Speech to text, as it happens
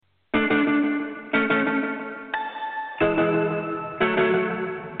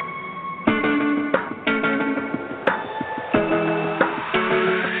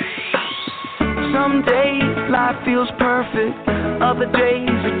feels perfect. Other days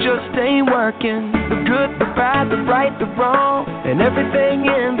it just ain't working. The good, the bad, the right, the wrong, and everything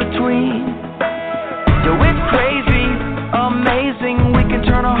in between. Yo, it's crazy, amazing. We can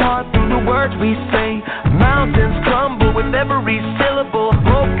turn our heart through the words we say. Mountains crumble with every syllable.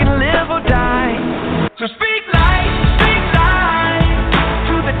 Hope can live or die. So speak life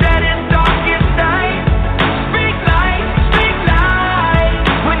to the dead and darkest night. Speak life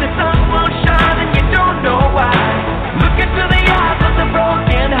when the sun won't shine and you don't know why. Look into the eyes of the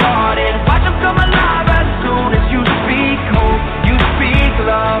broken hearted. Watch them come alive as soon as you speak hope. You speak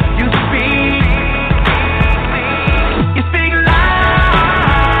love. You speak. You speak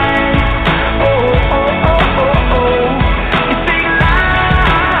life. Oh, oh, oh, oh, oh. You speak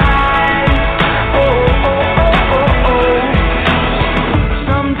life. Oh, oh, oh, oh, oh.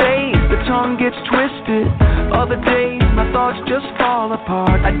 Some days the tongue gets twisted. Other days my thoughts just fall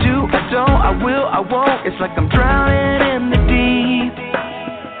apart. I do, I don't, I will, I won't. It's like I'm drowning in the deep.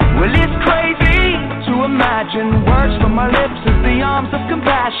 Well, it's crazy to imagine words from my lips as the arms of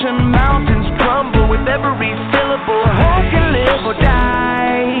compassion. Mountains crumble with every syllable. Hope can live or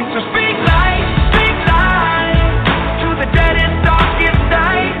die. So speak life to the dead and darkest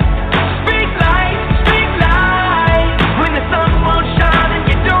night. Speak life when the sun won't shine and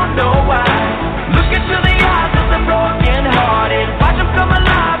you don't know why. Look into the eyes of the broken hearted. Watch them come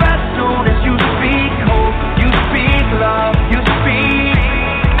alive as soon as you speak hope. You speak love. You speak.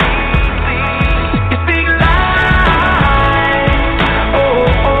 You speak life. Oh,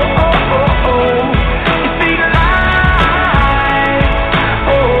 oh, oh, oh, oh. You speak life.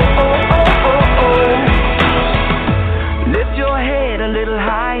 Oh, oh, oh, oh, oh. Lift your head a little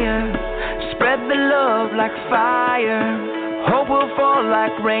higher. Spread the love like fire. Hope will fall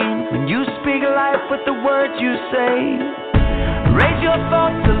like rain when you speak life with the words you say. Raise your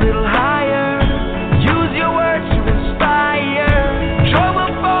thoughts a little higher. Use your words to inspire. Joy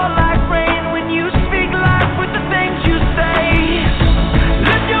will fall like rain when you speak life with the things you say.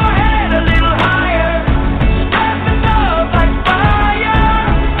 Lift your head a little higher. Spread the love like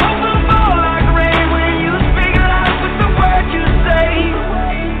fire. Hope will fall like rain when you speak life with the words you say.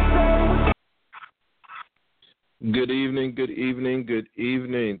 Good evening, good evening, good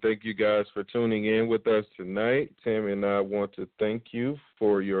evening. Thank you guys for tuning in with us tonight. Tammy and I want to thank you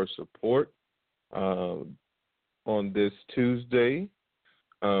for your support on this Tuesday.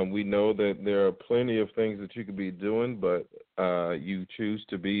 We know that there are plenty of things that you could be doing, but you choose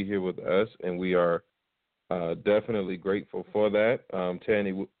to be here with us, and we are definitely grateful for that.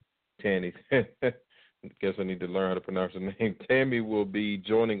 Tanny, I guess I need to learn how to pronounce her name. Tammy will be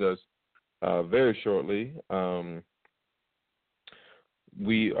joining us very shortly.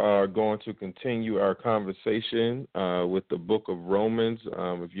 We are going to continue our conversation with the book of Romans.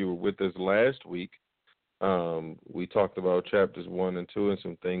 If you were with us last week, we talked about chapters 1 and 2 and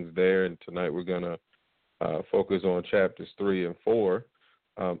some things there, and tonight we're going to focus on chapters 3 and 4.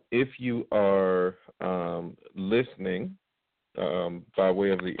 If you are listening by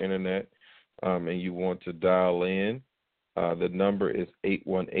way of the internet and you want to dial in, the number is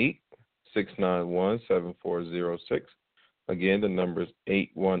 818-691-7406. Again, the number is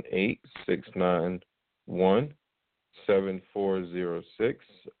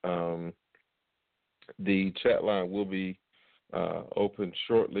 818-691-7406. The chat line will be open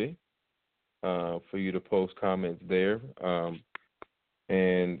shortly for you to post comments there.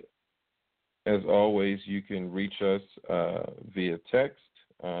 And as always, you can reach us via text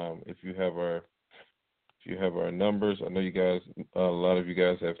if you have our numbers. I know you guys, a lot of you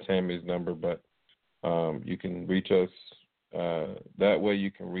guys have Tammy's number, but you can reach us that way.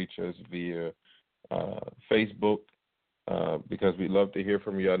 You can reach us via Facebook because we love to hear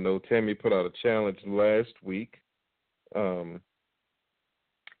from you. I know Tammy put out a challenge last week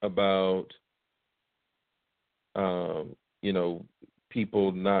about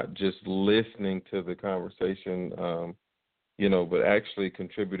people not just listening to the conversation, but actually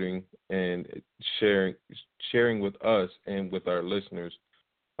contributing and sharing with us and with our listeners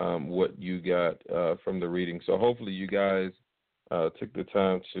what you got from the reading. So hopefully you guys took the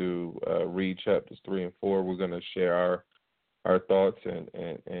time to read chapters 3 and 4. We're going to share our thoughts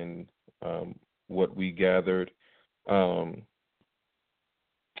and what we gathered. Want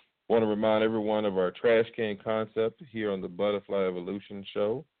to remind everyone of our trash can concept here on the Butterfly Evolution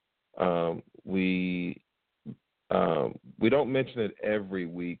Show. We don't mention it every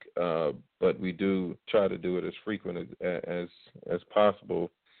week, but we do try to do it as frequent as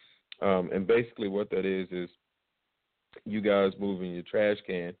possible. And basically what that is you guys moving your trash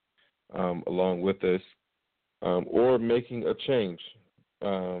can along with us or making a change.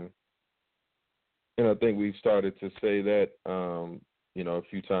 And I think we've started to say that, a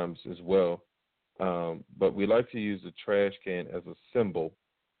few times as well. But we like to use the trash can as a symbol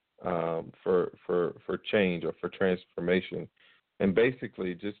for change or for transformation. And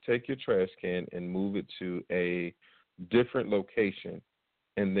basically, just take your trash can and move it to a different location,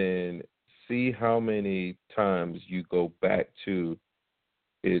 and then see how many times you go back to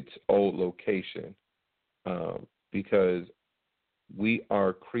its old location. Because we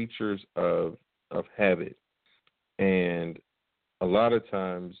are creatures of habit, and a lot of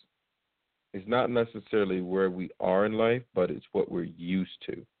times it's not necessarily where we are in life, but it's what we're used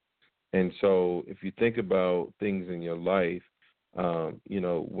to. And so if you think about things in your life,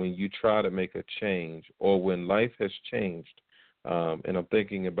 when you try to make a change or when life has changed, and I'm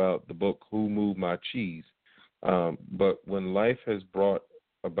thinking about the book Who Moved My Cheese, but when life has brought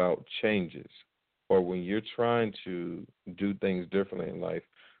about changes or when you're trying to do things differently in life,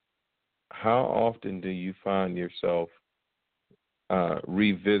 how often do you find yourself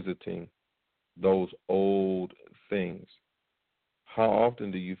revisiting those old things? How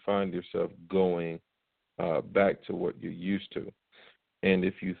often do you find yourself going back to what you're used to? And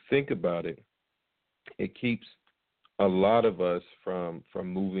if you think about it, it keeps a lot of us from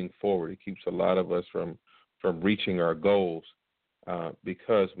moving forward. It keeps a lot of us from reaching our goals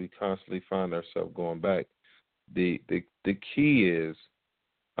because we constantly find ourselves going back. The key is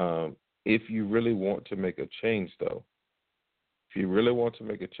if you really want to make a change, though, if you really want to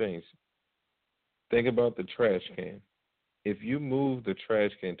make a change, think about the trash can. If you move the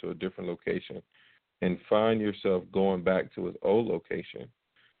trash can to a different location and find yourself going back to its old location,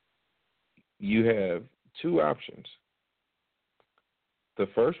 you have two options. The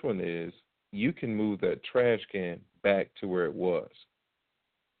first one is you can move that trash can back to where it was.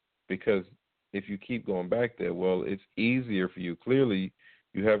 Because if you keep going back there, well, it's easier for you. Clearly,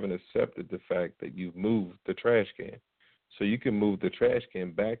 you haven't accepted the fact that you've moved the trash can. So you can move the trash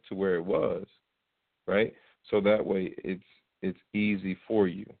can back to where it was, right? So that way it's easy for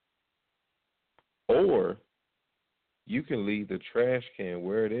you. Or you can leave the trash can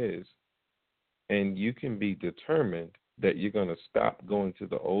where it is, and you can be determined that you're going to stop going to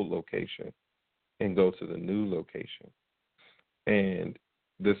the old location and go to the new location. And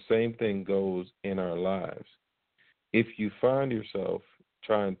the same thing goes in our lives. If you find yourself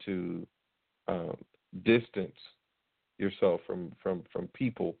trying to distance yourself from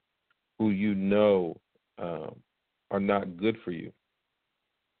people who you know are not good for you,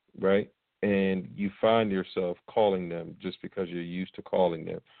 right? And you find yourself calling them just because you're used to calling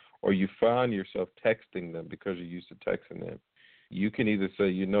them, or you find yourself texting them because you're used to texting them. You can either say,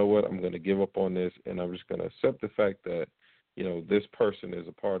 you know what, I'm going to give up on this, and I'm just going to accept the fact that, this person is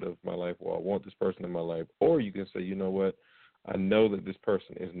a part of my life, or I want this person in my life. Or you can say, you know what, I know that this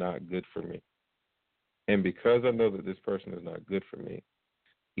person is not good for me. And because I know that this person is not good for me,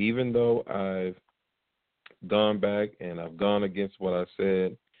 even though I've gone back and I've gone against what I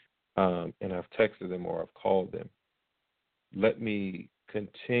said, and I've texted them or I've called them, let me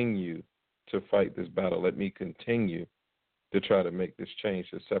continue to fight this battle. Let me continue to try to make this change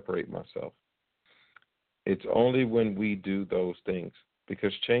to separate myself. It's only when we do those things,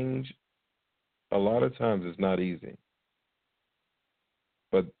 because change a lot of times is not easy,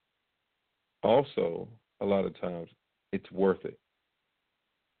 but also a lot of times it's worth it.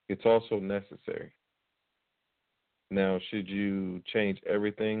 It's also necessary. Now, should you change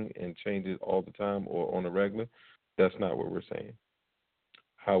everything and change it all the time or on a regular? That's not what we're saying.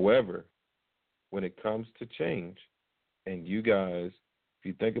 However, when it comes to change, and you guys, if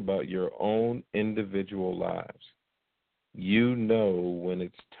you think about your own individual lives, you know when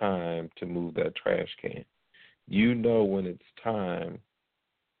it's time to move that trash can. You know when it's time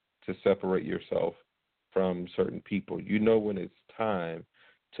to separate yourself from certain people. You know when it's time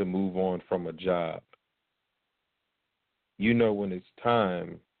to move on from a job. You know when it's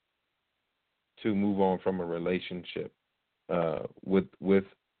time to move on from a relationship with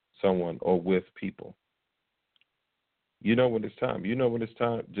someone or with people. You know when it's time. You know when it's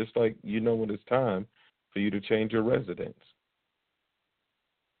time, just like you know when it's time for you to change your residence.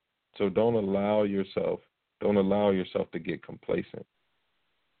 So don't allow yourself to get complacent.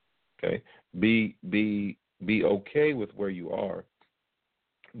 Okay? Be okay with where you are,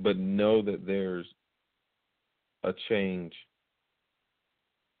 but know that there's a change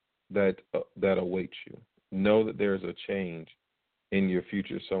that awaits you. Know that there's a change in your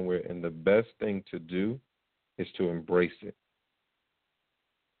future somewhere, and the best thing to do is to embrace it.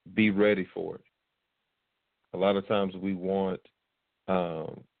 Be ready for it. A lot of times we want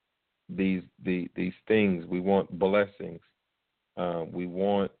these things. We want blessings. We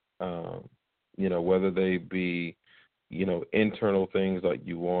want whether they be, internal things like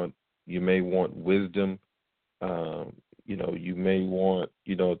you may want wisdom. You may want,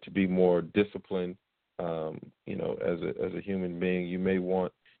 to be more disciplined, as a human being. You may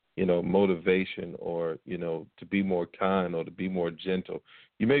want, motivation, or, to be more kind, or to be more gentle.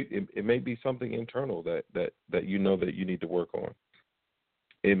 It may be something internal that that you need to work on.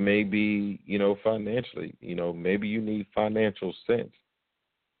 It may be, financially, maybe you need financial sense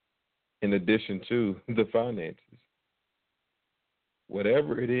in addition to the finances.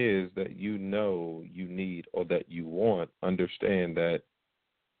 Whatever it is that you need or that you want, understand that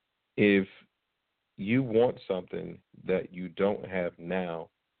if you want something that you don't have now,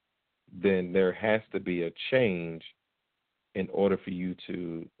 then there has to be a change in order for you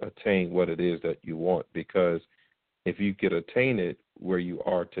to attain what it is that you want. Because if you could attain it where you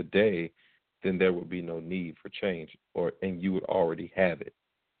are today, then there would be no need for change, and you would already have it.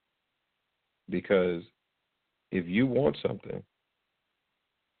 Because if you want something,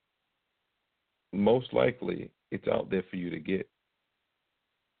 most likely it's out there for you to get.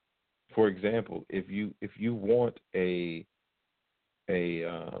 For example, if you want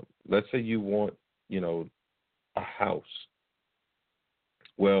let's say you want, a house.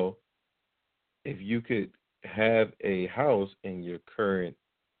 Well, if you could have a house in your current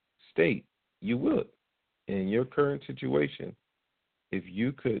state, you would. In your current situation, if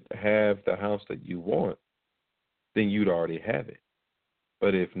you could have the house that you want, then you'd already have it.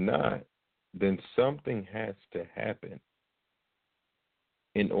 But if not, then something has to happen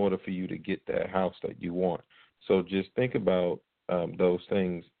in order for you to get that house that you want. So just think about those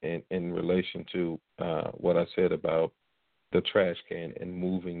things in relation to what I said about the trash can and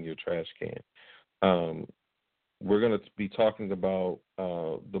moving your trash can. We're going to be talking about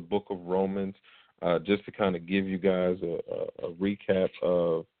the book of Romans, just to kind of give you guys a recap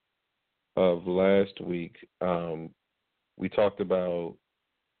of last week. We talked about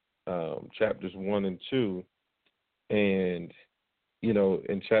chapters 1 and 2, and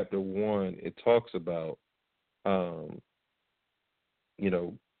in chapter 1 it talks about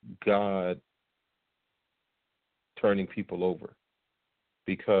God turning people over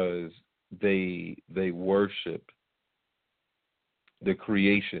because they worship the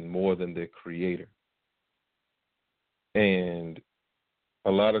creation more than the creator. And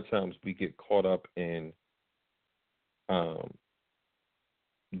a lot of times we get caught up in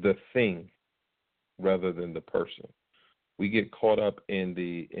the thing rather than the person. We get caught up in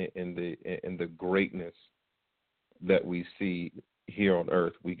the greatness that we see here on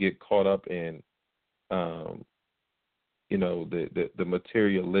earth. We get caught up in the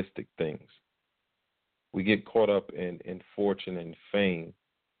materialistic things. We get caught up in fortune and fame.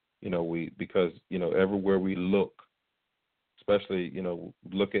 Because everywhere we look, especially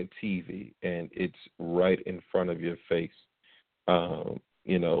look at TV and it's right in front of your face.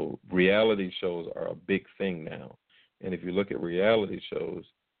 Reality shows are a big thing now. And if you look at reality shows,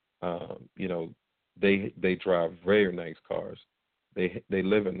 they drive very nice cars. They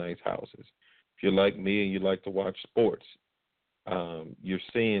live in nice houses. If you're like me and you like to watch sports, you're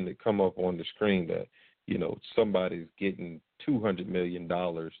seeing it come up on the screen that somebody's getting $200 million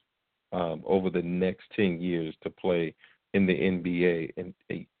over the next 10 years to play in the NBA, and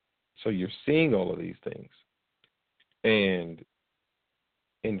so you're seeing all of these things, and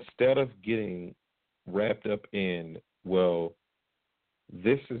instead of getting wrapped up in, well,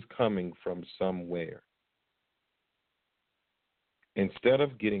 this is coming from somewhere, instead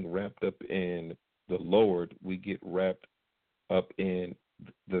of getting wrapped up in the Lord, we get wrapped up in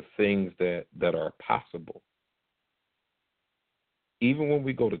the things that are possible. Even when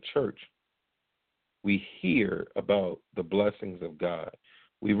we go to church, we hear about the blessings of God.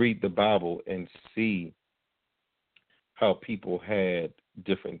 We read the Bible and see how people had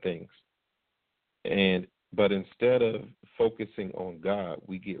different things. But instead of focusing on God,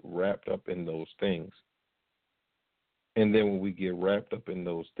 we get wrapped up in those things. And then when we get wrapped up in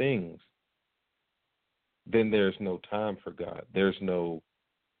those things, then there's no time for God. There's no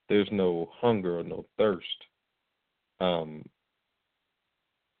hunger or no thirst,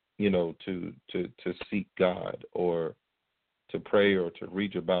 to seek God or to pray or to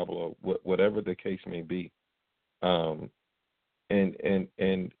read your Bible or whatever the case may be.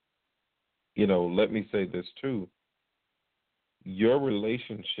 Let me say this too. Your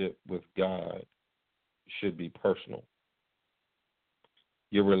relationship with God should be personal.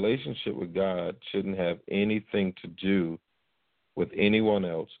 Your relationship with God shouldn't have anything to do with anyone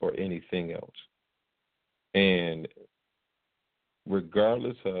else or anything else. And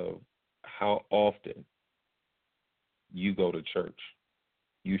regardless of how often you go to church,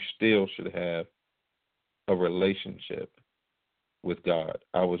 you still should have a relationship with God.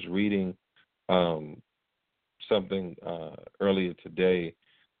 I was reading something earlier today,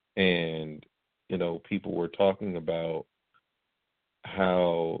 and people were talking about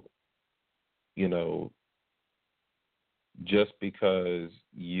how just because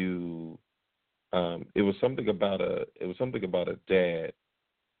you it was something about a dad,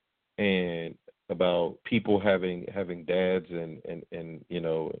 and about people having dads, and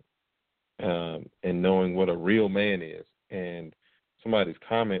knowing what a real man is. And somebody's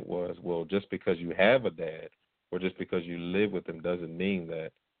comment was, well, just because you have a dad or just because you live with him doesn't mean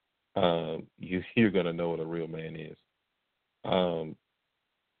that you're going to know what a real man is.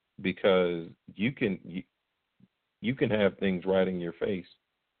 Because you can have things right in your face,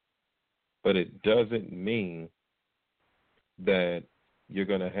 but it doesn't mean that you're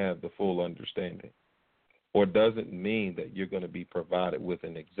going to have the full understanding, or doesn't mean that you're going to be provided with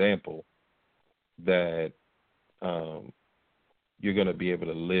an example that you're going to be able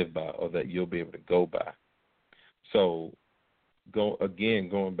to live by, or that you'll be able to go by. So,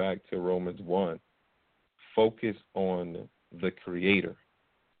 going back to Romans 1, focus on the Creator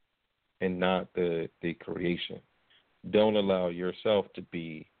and not the creation. Don't allow yourself to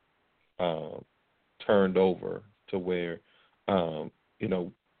be turned over to where,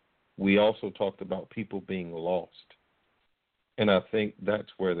 we also talked about people being lost. And I think that's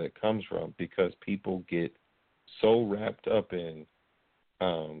where that comes from, because people get so wrapped up in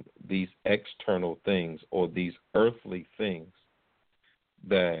these external things or these earthly things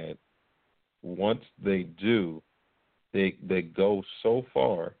that once they do, they go so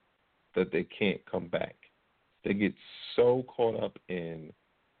far that they can't come back. They get so caught up in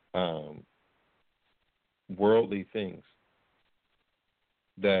worldly things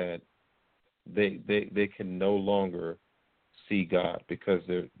that they can no longer see God because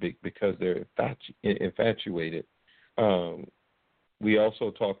they're infatuated. We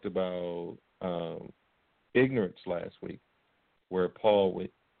also talked about ignorance last week, where Paul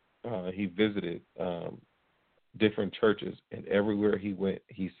he visited different churches, and everywhere he went,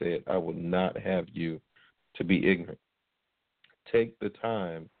 he said, "I will not have you to be ignorant." Take the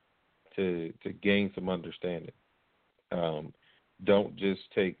time to gain some understanding. Don't just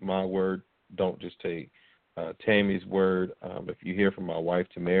take my word. Don't just take Tammy's word. If you hear from my wife,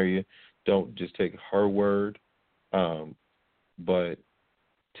 Tamaria, don't just take her word, but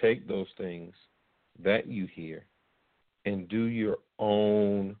take those things that you hear and do your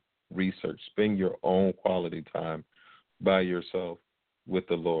own research. Spend your own quality time by yourself with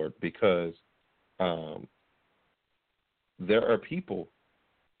the Lord, because there are people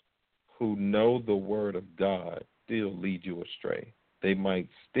who know the word of God still lead you astray. They might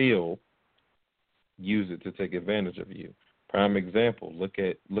still use it to take advantage of you. Prime example, look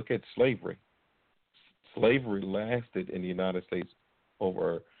at slavery. Slavery lasted in the United States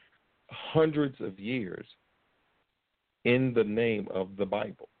over hundreds of years in the name of the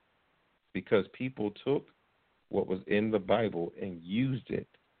Bible, because people took what was in the Bible and used it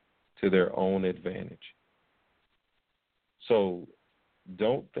to their own advantage. So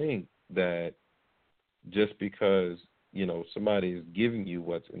don't think that just because, somebody is giving you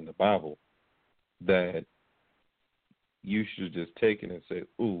what's in the Bible, that you should just take it and say,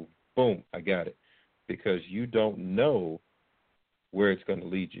 ooh, boom, I got it. Because you don't know where it's going to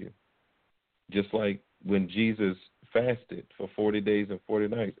lead you. Just like when Jesus fasted for 40 days and 40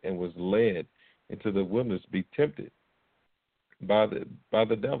 nights and was led into the wilderness to be tempted by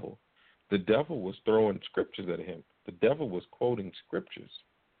the devil. The devil was throwing scriptures at him. The devil was quoting scriptures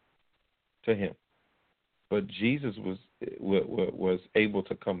to him. But Jesus was able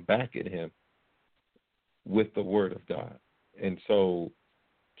to come back at him with the word of God. And so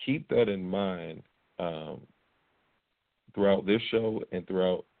keep that in mind throughout this show and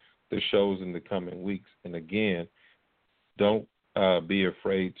throughout the shows in the coming weeks. And again, don't be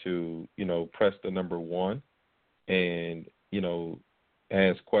afraid to, press the number 1 and,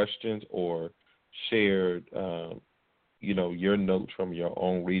 ask questions or share, your notes from your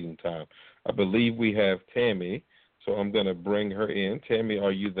own reading time. I believe we have Tammy, so I'm going to bring her in. Tammy,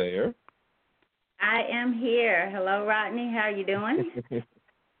 are you there? I am here. Hello, Rodney. How are you doing?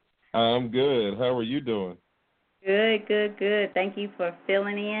 I'm good. How are you doing? Good. Thank you for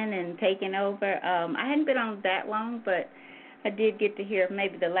filling in and taking over. I hadn't been on that long, but I did get to hear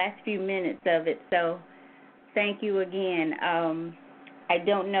maybe the last few minutes of it, so thank you again. I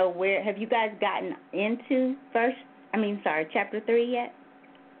don't know where, have you guys gotten into chapter 3 yet?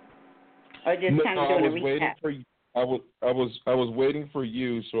 Or just kind of doing a recap? I was waiting for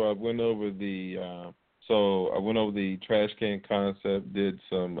you, so I went over the So I went over the trash can concept, did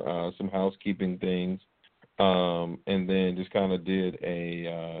some housekeeping things, and then just kind of did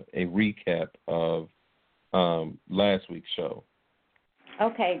a recap of last week's show.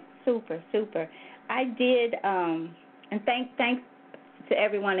 Okay, super, super. I did, and thanks to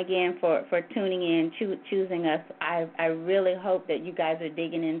everyone again for tuning in, choosing us. I really hope that you guys are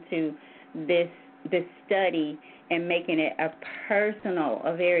digging into this study and making it a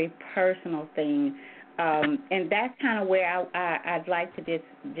very personal thing. And that's kind of where I'd like to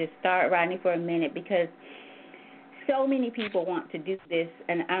just start, Rodney, for a minute, because so many people want to do this,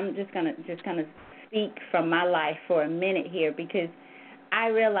 and I'm just gonna speak from my life for a minute here, because I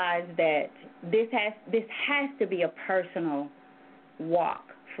realize that this has to be a personal walk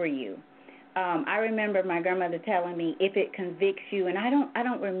for you. I remember my grandmother telling me, if it convicts you, and I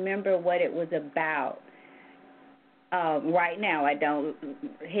don't remember what it was about. Right now, I don't.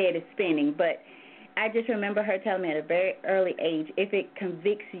 Head is spinning, but I just remember her telling me at a very early age, if it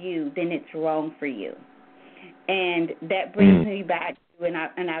convicts you, then it's wrong for you. And that brings me back to,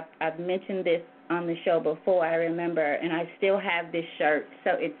 and I've mentioned this on the show before. I remember, and I still have this shirt.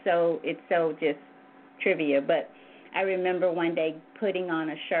 So it's so just trivia, but I remember one day putting on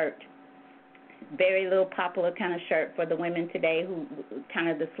a shirt, very little popular kind of shirt for the women today, who kind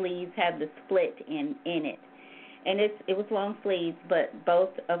of the sleeves have the split in it, and it was long sleeves, but both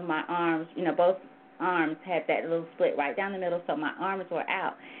of my arms, both arms had that little split right down the middle, so my arms were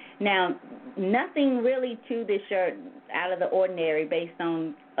out. Now, nothing really to this shirt out of the ordinary based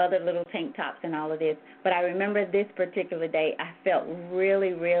on other little tank tops and all of this, but I remember this particular day I felt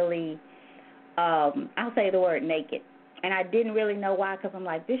really, really, I'll say the word naked, and I didn't really know why, because I'm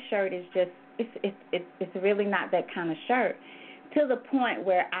like, this shirt is just, it's really not that kind of shirt, to the point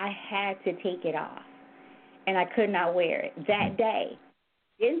where I had to take it off, and I could not wear it that day.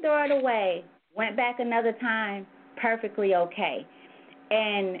 Didn't throw it away, went back another time, perfectly okay.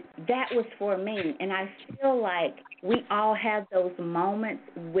 And that was for me. And I feel like we all have those moments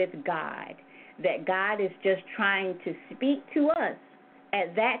with God, that God is just trying to speak to us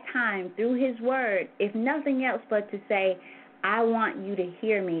at that time through his word, if nothing else but to say, I want you to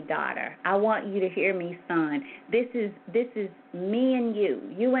hear me, daughter. I want you to hear me, son. This is me and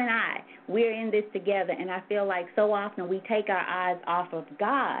you and I. We're in this together. And I feel like so often we take our eyes off of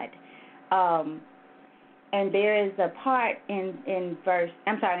God. And there is a part in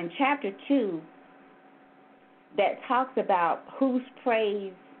chapter 2 that talks about whose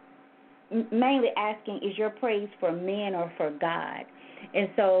praise, mainly asking, is your praise for men or for God? And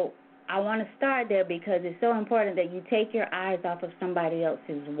so I want to start there, because it's so important that you take your eyes off of somebody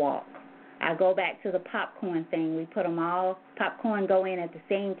else's walk. I go back to the popcorn thing. We put them all, popcorn go in at the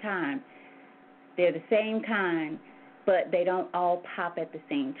same time. They're the same kind, but they don't all pop at the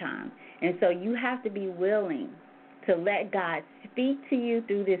same time. And so you have to be willing to let God speak to you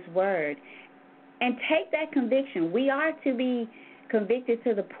through this word and take that conviction. We are to be convicted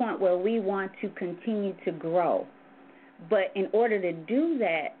to the point where we want to continue to grow. But in order to do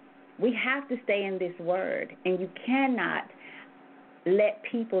that, we have to stay in this word. And you cannot let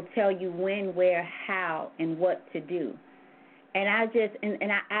people tell you when, where, how, and what to do. And I've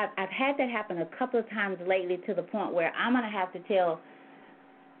had that happen a couple of times lately, to the point where I'm going to have to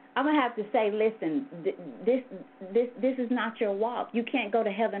say, listen, this is not your walk. You can't go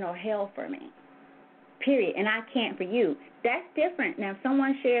to heaven or hell for me, period. And I can't for you. That's different. Now, if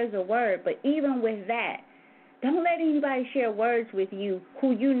someone shares a word, but even with that, don't let anybody share words with you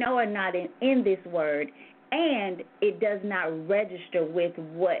who you know are not in this word, and it does not register with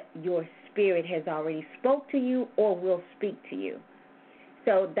what your spirit has already spoke to you or will speak to you.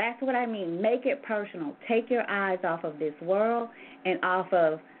 So that's what I mean. Make it personal. Take your eyes off of this world and off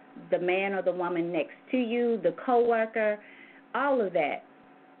of the man or the woman next to you, the coworker, all of that.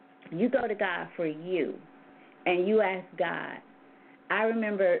 You go to God for you, and you ask God. I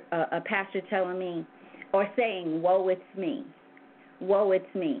remember a pastor telling me, or saying, woe it's me. Woe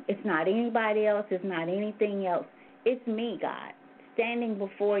it's me. It's not anybody else. It's not anything else. It's me, God, standing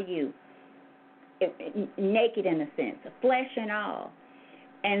before you, naked in a sense, flesh and all.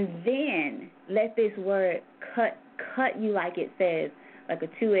 And then let this word cut you, like it says, like a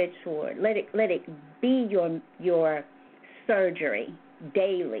two-edged sword. Let it be your surgery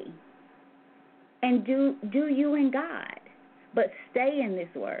daily. And do you and God. But stay in this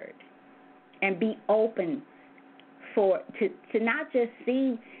word and be open to not just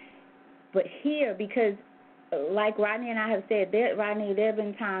see but hear, because like Rodney and I have said, there have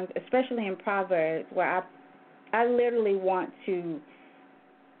been times, especially in Proverbs, where I literally want to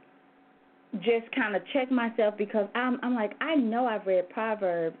just kind of check myself, because I'm like, I know I've read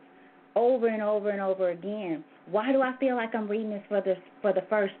Proverbs over and over and over again. Why do I feel like I'm reading this for the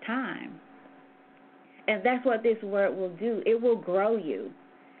first time? And that's what this word will do. It will grow you.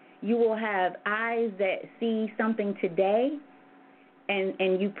 You will have eyes that see something today,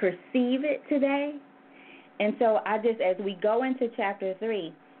 and you perceive it today. And so as we go into chapter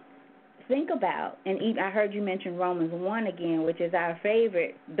 3, think about, and even, I heard you mention Romans 1 again, which is our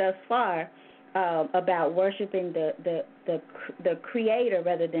favorite thus far, about worshiping the Creator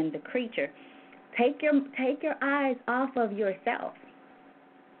rather than the creature. Take your eyes off of yourself.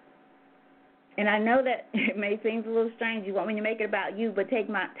 And I know that it may seem a little strange. You want me to make it about you, but take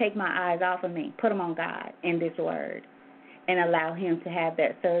my eyes off of me. Put them on God in this word, and allow Him to have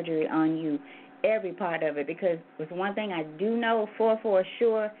that surgery on you, every part of it. Because there's one thing I do know for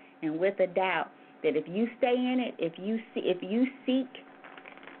sure, and with a doubt, that if you stay in it, if you seek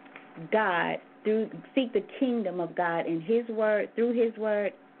God seek the kingdom of God in His word, through His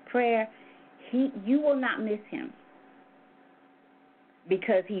word, prayer, you will not miss Him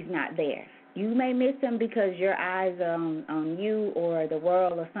because He's not there. You may miss Him because your eyes are on you or the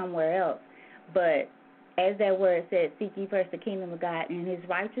world or somewhere else. But as that word said, seek ye first the kingdom of God and His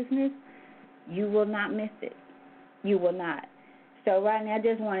righteousness, you will not miss it. You will not. So right now I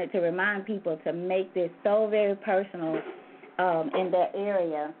just wanted to remind people to make this so very personal in that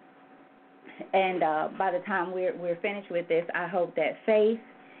area. And by the time we're finished with this, I hope that faith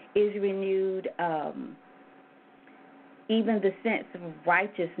is renewed. Even the sense of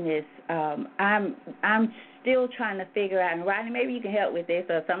righteousness, I'm still trying to figure out. And Rodney, maybe you can help with this,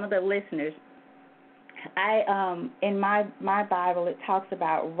 or some of the listeners. In my Bible, it talks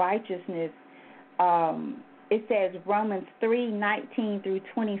about righteousness. It says Romans 3:19 through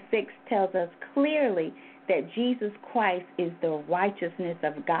 26 tells us clearly that Jesus Christ is the righteousness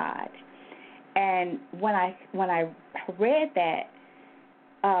of God. And when I read that,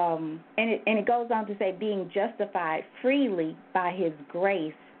 and it goes on to say, being justified freely by His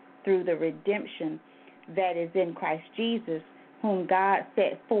grace through the redemption that is in Christ Jesus, whom God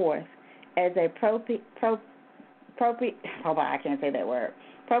set forth as a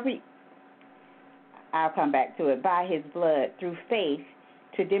I'll come back to it, by His blood through faith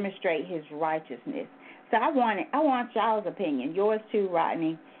to demonstrate His righteousness. So I want y'all's opinion, yours too,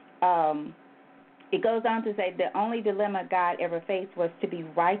 Rodney. It goes on to say the only dilemma God ever faced was to be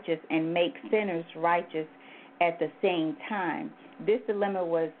righteous and make sinners righteous at the same time. This dilemma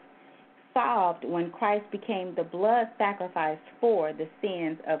was solved when Christ became the blood sacrifice for the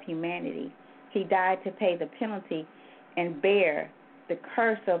sins of humanity. He died to pay the penalty and bear the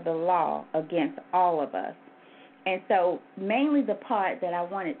curse of the law against all of us. And so mainly the part that I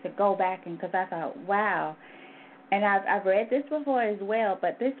wanted to go back in, because I thought, wow, and I've read this before as well,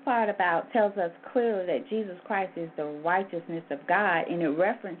 but this part about tells us clearly that Jesus Christ is the righteousness of God, and it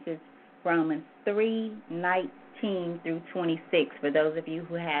references Romans 3:19 through 26 for those of you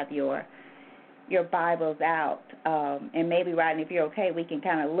who have your Bibles out. And maybe, Rodney, if you're okay, we can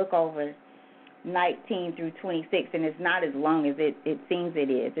kind of look over 19 through 26, and it's not as long as it seems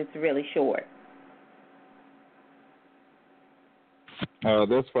it is. It's really short.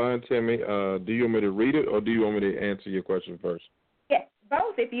 That's fine, Tammy. Do you want me to read it, or do you want me to answer your question first? Yes,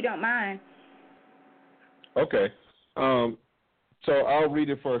 both, if you don't mind. Okay. So I'll read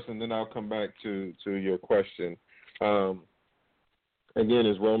it first, and then I'll come back to your question. Again,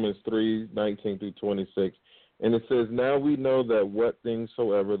 it's Romans 3:19 through 26. And it says, now we know that what things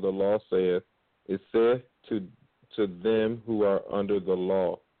soever the law saith is said to them who are under the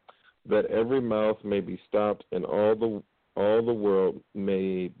law, that every mouth may be stopped, and all the world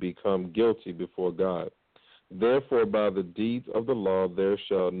may become guilty before God. Therefore, by the deeds of the law there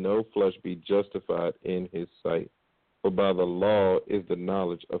shall no flesh be justified in His sight, for by the law is the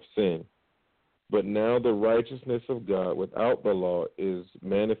knowledge of sin. But now the righteousness of God without the law is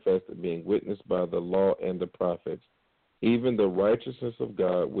manifested, being witnessed by the law and the prophets, even the righteousness of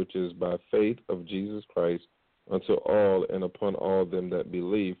God, which is by faith of Jesus Christ, unto all and upon all them that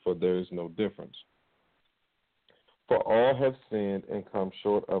believe, for there is no difference. For all have sinned and come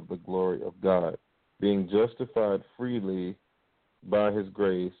short of the glory of God, being justified freely by His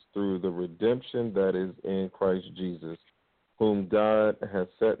grace through the redemption that is in Christ Jesus, whom God has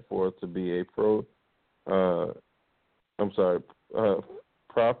set forth to be a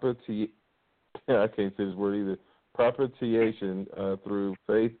propitiation through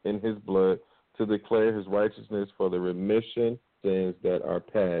faith in His blood, to declare His righteousness for the remission of sins that are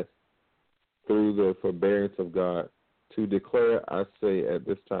past through the forbearance of God, to declare, I say, at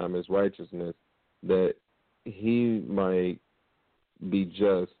this time His righteousness, that He might be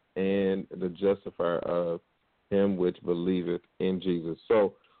just and the justifier of him which believeth in Jesus.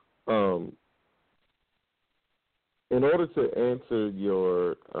 So In order to answer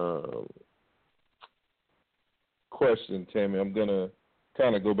your question, Tammy, I'm gonna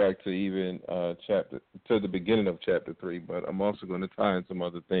kind of go back to even the beginning of chapter 3, but I'm also going to tie in some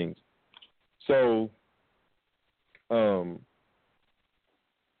other things. So, the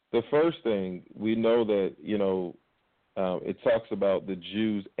first thing we know that it talks about the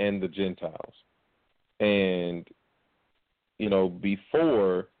Jews and the Gentiles, and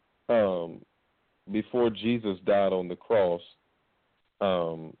before Jesus died on the cross,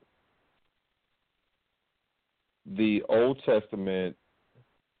 the Old Testament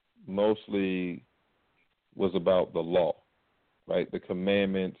mostly was about the law, right? The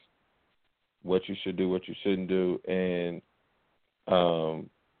commandments, what you should do, what you shouldn't do, and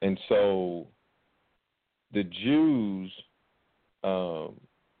so the Jews,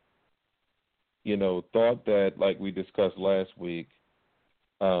 thought that, like we discussed last week,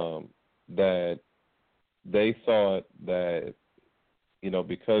 that they thought that,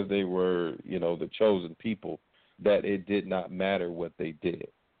 because they were, the chosen people, that it did not matter what they did.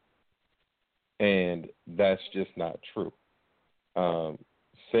 And that's just not true.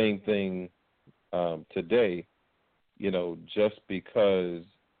 Same thing today, just because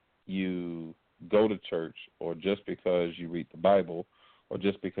you go to church or just because you read the Bible or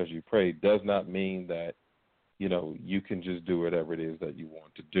just because you pray does not mean that, you can just do whatever it is that you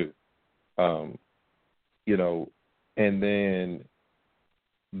want to do. And then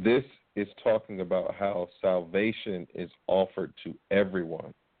this is talking about how salvation is offered to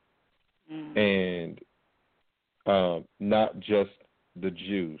everyone, and not just the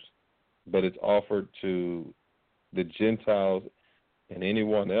Jews, but it's offered to the Gentiles and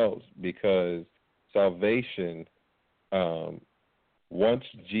anyone else, because salvation, once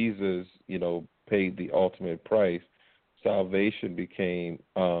Jesus, paid the ultimate price, salvation became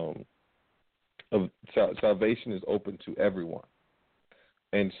salvation is open to everyone.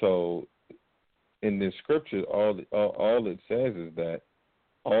 And so in this scripture, all it says is that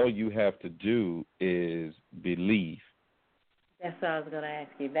all you have to do is believe. That's what I was going to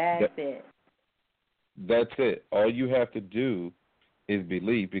ask you. That's it. That's it. All you have to do is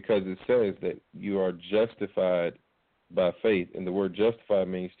believe, because it says that you are justified by faith. And the word justified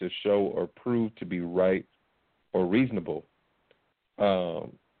means to show or prove to be right or reasonable.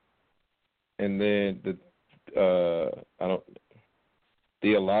 And then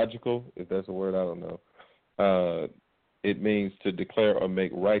theological, if that's a word, I don't know. It means to declare or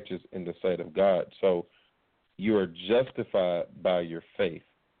make righteous in the sight of God. So you are justified by your faith.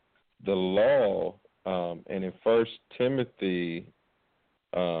 The law, and in 1 Timothy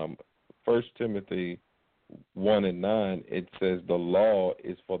 1:9, it says the law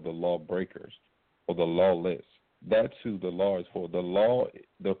is for the lawbreakers or the lawless. That's who the law is for.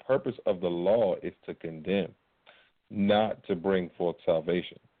 The purpose of the law is to condemn, not to bring forth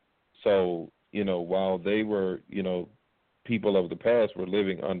salvation. So, while they were, people of the past were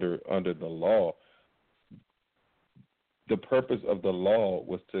living under the law, the purpose of the law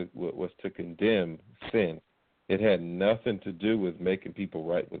was to condemn sin. It had nothing to do with making people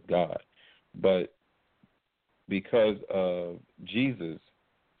right with God. But because of Jesus,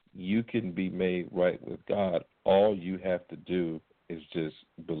 you can be made right with God. All you have to do is just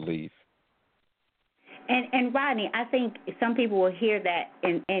believe. And Rodney, I think some people will hear that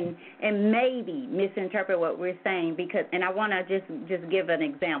and maybe misinterpret what we're saying, because, and I want to just give an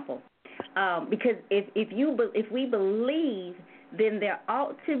example, because if we believe, then there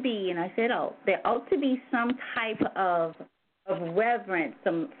ought to be, and I said there ought to be some type of reverence,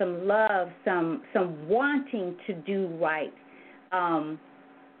 some love, some wanting to do right.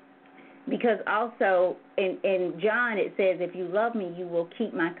 Because also in John it says, if you love me, you will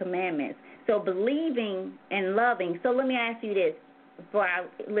keep my commandments. So believing and loving. So let me ask you this for our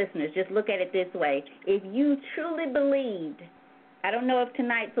listeners. Just look at it this way. If you truly believed, I don't know if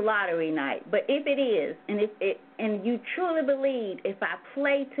tonight's a lottery night, but if it is, and you truly believed, if I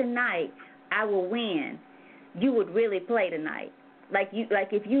play tonight, I will win, you would really play tonight. Like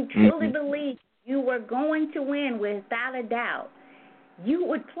if you truly believed you were going to win without a doubt, you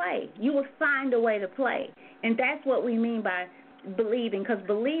would play. You would find a way to play. And that's what we mean by believing, because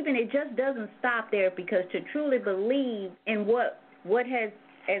believing, it just doesn't stop there, because to truly believe in what has,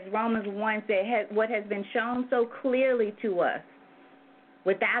 as Romans 1 said, what has been shown so clearly to us,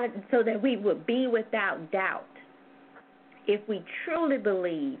 without it, so that we would be without doubt. If we truly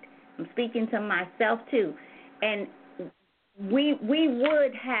believed, I'm speaking to myself too, and we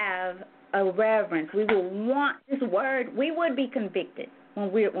would have a reverence. We will want this word. We would be convicted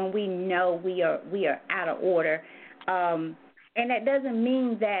when we know we are out of order. And that doesn't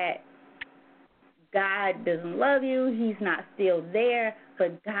mean that God doesn't love you. He's not still there.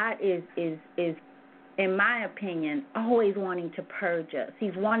 But God is, in my opinion, always wanting to purge us.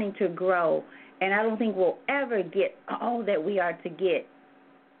 He's wanting to grow. And I don't think we'll ever get all that we are to get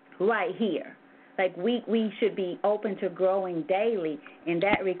right here. Like we should be open to growing daily, and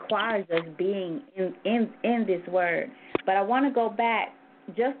that requires us being in this word. But I want to go back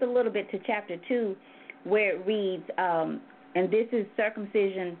just a little bit to chapter 2, where it reads, and this is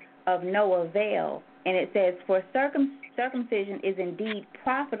circumcision of no avail, and it says, for circumcision is indeed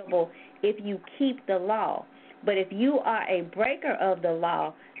profitable if you keep the law. But if you are a breaker of the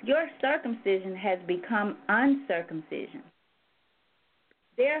law, your circumcision has become uncircumcision.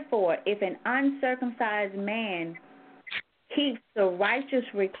 Therefore, if an uncircumcised man keeps the righteous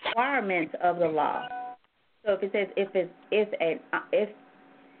requirements of the law, so if it says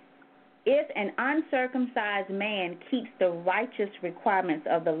if an uncircumcised man keeps the righteous requirements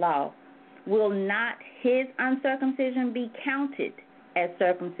of the law, will not his uncircumcision be counted as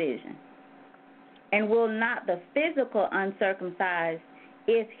circumcision? And will not the physical uncircumcised,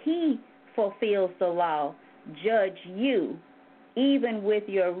 if he fulfills the law, judge you, even with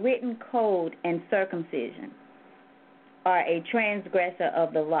your written code and circumcision, or a transgressor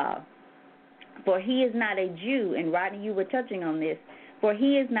of the law? For he is not a Jew, and Rodney, you were touching on this, for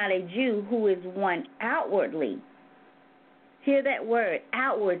he is not a Jew who is one outwardly. Hear that word,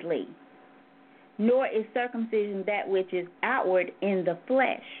 outwardly. Nor is circumcision that which is outward in the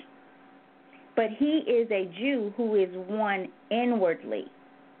flesh. But he is a Jew who is one inwardly.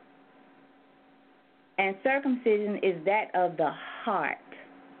 And circumcision is that of the heart.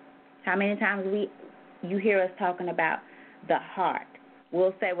 How many times you hear us talking about the heart?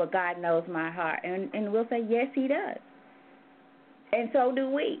 We'll say, well, God knows my heart. And we'll say, yes, he does. And so do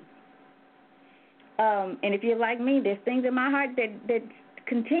we. And if you're like me, there's things in my heart that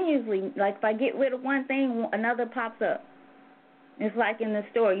continuously, like if I get rid of one thing, another pops up. It's like in the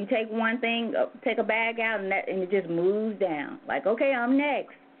store. You take one thing, take a bag out, and it just moves down. Like, okay, I'm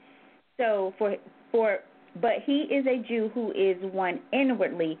next. So but he is a Jew who is one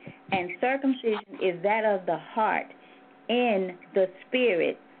inwardly, and circumcision is that of the heart, in the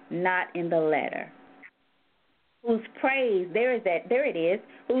spirit, not in the letter. Whose praise, there it is,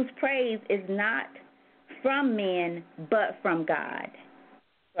 whose praise is not from men, but from God.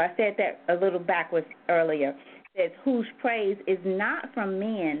 So I said that a little backwards earlier. It says, whose praise is not from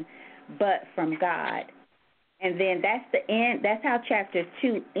men, but from God. And then that's the end. That's how chapter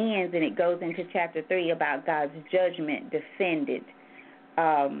 2 ends, and it goes into chapter 3 about God's judgment defended.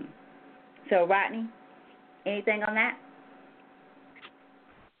 So, Rodney, anything on that?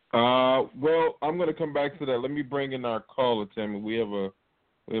 Well, I'm going to come back to that. Let me bring in our caller, Tammy. We have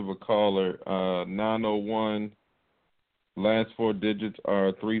a caller, 901. Last four digits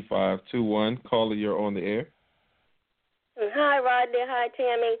are 3521. Caller, you're on the air. Hi, Rodney. Hi,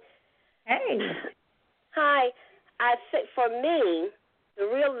 Tammy. Hey. Hi. I think for me, the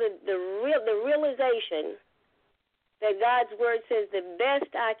realization that God's word says the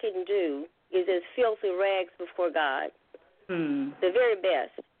best I can do is as filthy rags before God. The very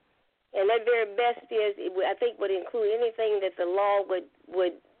best. And that very best is, I think, would include anything that the law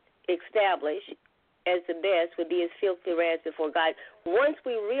would establish as the best would be as filthy rags before God. Once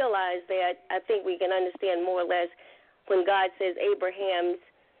we realize that, I think we can understand more or less when God says Abraham's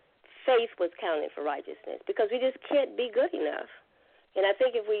faith was counted for righteousness, because we just can't be good enough. And I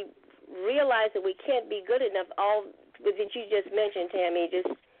think if we realize that we can't be good enough, all that you just mentioned, Tammy, just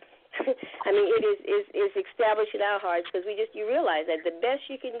I mean, it is established in our hearts, because you realize that the best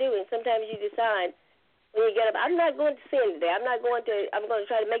you can do, and sometimes you decide when you get up, I'm not going to sin today. I'm going to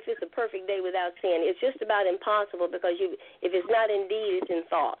try to make this a perfect day without sin. It's just about impossible, because if it's not in deed, it's in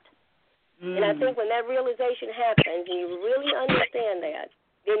thought. And I think when that realization happens and you really understand that,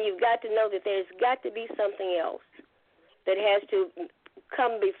 then you've got to know that there's got to be something else that has to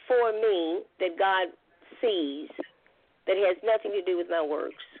come before me that God sees that has nothing to do with my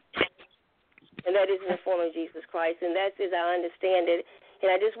works. And that is in the form of Jesus Christ. And that's as I understand it. And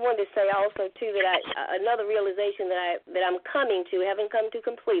I just wanted to say also, too, that another realization that I'm coming to, haven't come to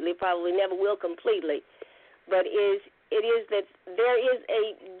completely, probably never will completely, but it is that there is a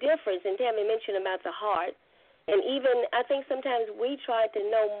difference, and Tammy mentioned about the heart. And even I think sometimes we try to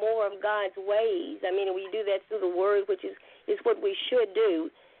know more of God's ways. I mean, we do that through the Word, which is what we should do.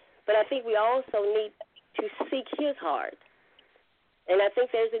 But I think we also need to seek His heart. And I think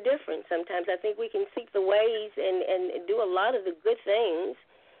there's a difference sometimes. I think we can seek the ways and do a lot of the good things,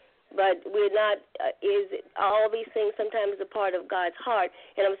 but we're not, is all these things sometimes a part of God's heart.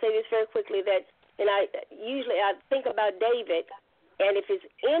 And I'm going to say this very quickly, that and I think about David, and if it's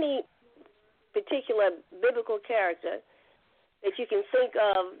any particular biblical character that you can think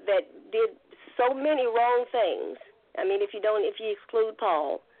of that did so many wrong things. I mean, if you exclude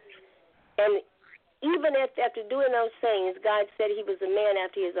Paul, and even after doing those things, God said he was a man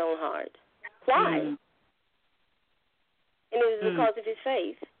after his own heart. Why? And it was because of his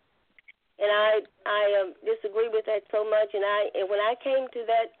faith. And I disagree with that so much. And when I came to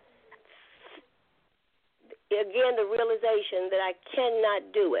that, again, the realization that I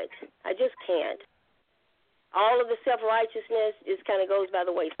cannot do it. I just can't. All of the self-righteousness just kind of goes by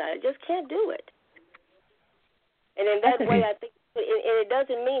the wayside. I just can't do it. And in that way, I think, and it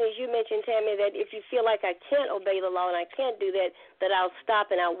doesn't mean, as you mentioned, Tammy, that if you feel like I can't obey the law and I can't do that, that I'll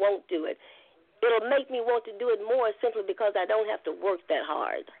stop and I won't do it. It'll make me want to do it more simply because I don't have to work that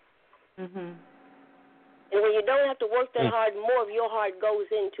hard. Mm-hmm. And when you don't have to work that hard, more of your heart goes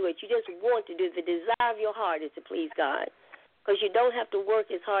into it. You just want to do it. The desire of your heart is to please God, because you don't have to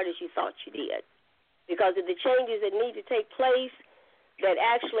work as hard as you thought you did. Because of the changes that need to take place that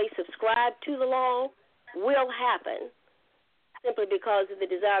actually subscribe to the law will happen simply because of the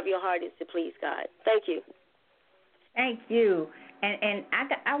desire of your heart is to please God. Thank you. Thank you. And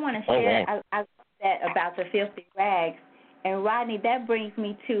I want to share I that about the filthy rags. And, Rodney, that brings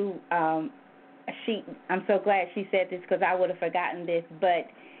me to I'm so glad she said this because I would have forgotten this, but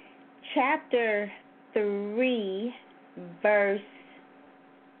chapter 3,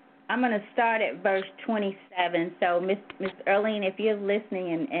 I'm going to start at verse 27. So, Miss Earlene, if you're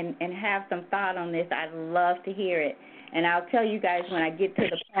listening and have some thought on this, I'd love to hear it. And I'll tell you guys when I get to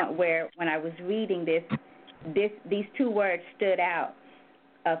the point where when I was reading these two words stood out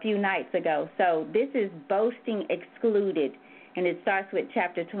a few nights ago. So this is boasting excluded, and it starts with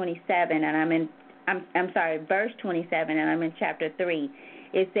chapter 27, and verse 27, and I'm in chapter 3.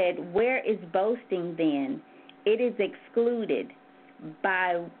 It said, "Where is boasting then? It is excluded.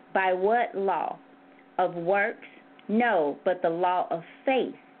 By what law? Of works? No, but the law of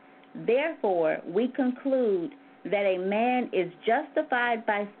faith. Therefore, we conclude that a man is justified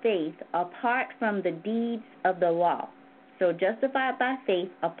by faith apart from the deeds of the law." So justified by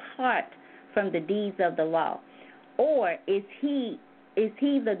faith apart from the deeds of the law. Or is he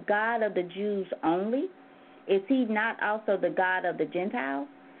the God of the Jews only? Is he not also the God of the Gentiles?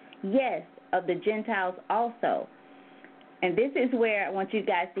 Yes, of the Gentiles also. And this is where I want you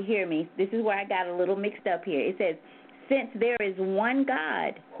guys to hear me. This is where I got a little mixed up here. It says, since there is one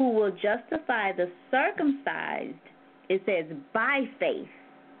God who will justify the circumcised, it says, by faith,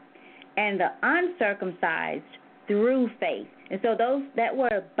 and the uncircumcised through faith. And so that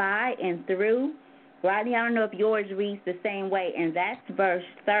word by and through, Rodney, I don't know if yours reads the same way, and that's verse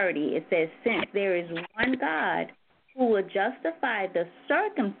 30. It says, since there is one God who will justify the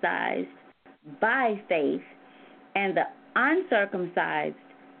circumcised by faith and the uncircumcised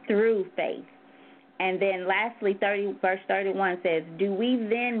through faith. And then lastly, verse 31 says, do we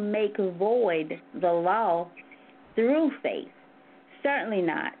then make void the law through faith? Certainly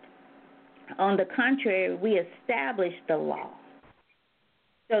not. On the contrary, we establish the law.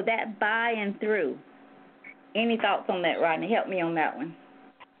 So that by and through. Any thoughts on that, Rodney? Help me on that one.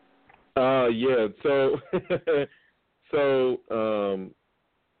 Yeah. So,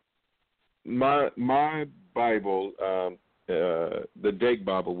 my Bible, the Dake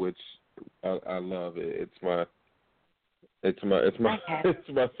Bible, which I love. It's my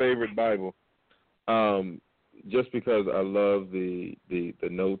favorite Bible. Just because I love the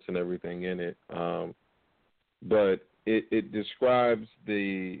notes and everything in it. But it describes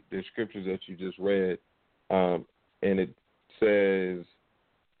the scriptures that you just read, and it says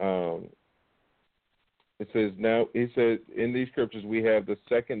in these scriptures we have the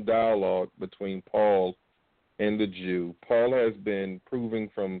second dialogue between Paul and the Jew. Paul has been proving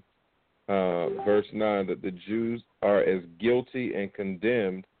from verse 9 that the Jews are as guilty and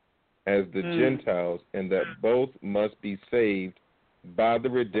condemned as the Gentiles, and that both must be saved by the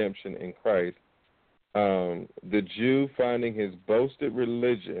redemption in Christ. The Jew, finding his boasted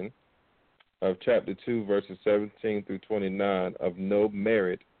religion of chapter 2, verses 17 through 29, of no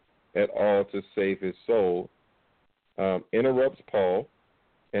merit at all to save his soul, interrupts Paul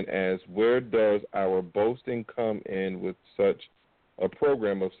and asks, where does our boasting come in with such a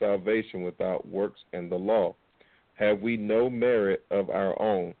program of salvation without works and the law? Have we no merit of our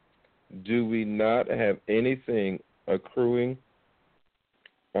own? Do we not have anything accruing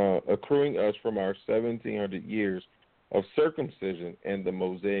us from our 1,700 years of circumcision and the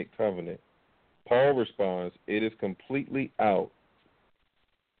Mosaic covenant? Paul responds, it is completely out,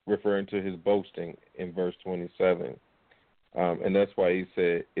 referring to his boasting in verse 27. And that's why he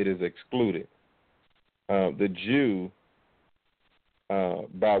said it is excluded. the Jew,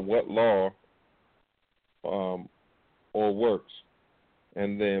 by what law or works?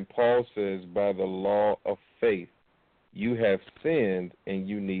 And then Paul says, by the law of faith, you have sinned and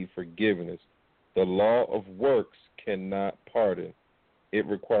you need forgiveness. The law of works cannot pardon. It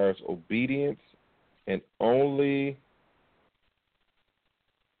requires obedience and only,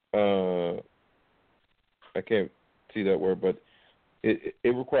 I can't see that word, but it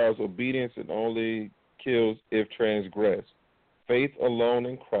requires obedience and only kills if transgressed. Faith alone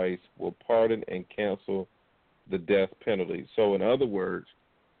in Christ will pardon and cancel the death penalty. So in other words,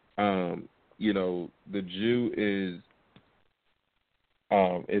 the Jew is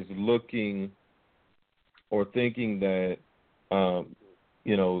looking or thinking that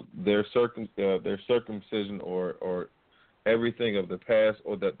their circumcision or everything of the past,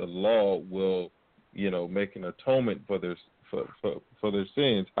 or that the law will make an atonement for their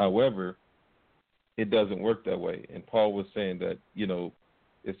sins. However, it doesn't work that way. And Paul was saying that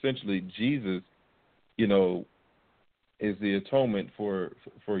essentially Jesus is the atonement for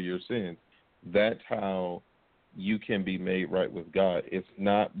your sins. That's how you can be made right with God. It's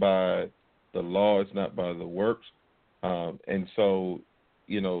not by the law. It's not by the works. And so,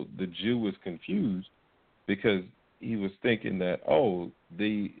 the Jew was confused because he was thinking that,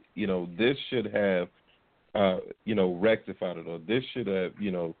 this should have, rectified it, or this should have,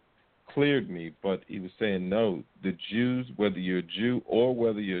 cleared me. But he was saying, no, the Jews, whether you're a Jew or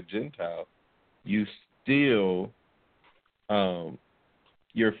whether you're a Gentile, you still,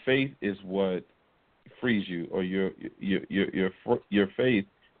 your faith is what frees you, or your faith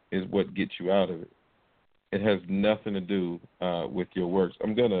is what gets you out of it. It has nothing to do with your works.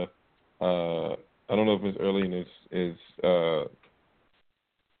 I'm gonna. I don't know if Ms. Erlene is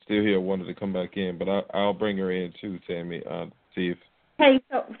still here. Wanted to come back in, but I'll bring her in too, Tammy. See if. Hey,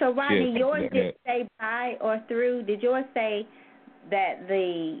 so Rodney, yours did say by or through. Did yours say that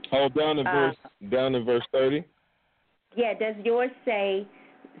the? Oh, down in verse 30. Yeah. Does yours say,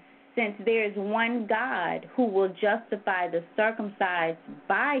 since there is one God who will justify the circumcised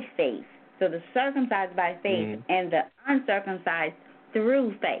by faith? So the circumcised by faith and the uncircumcised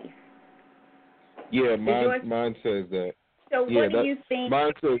through faith. Yeah, mine says that. So what do you think?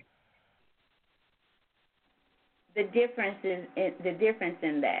 Mine says the difference in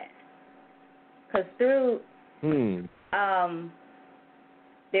that, because through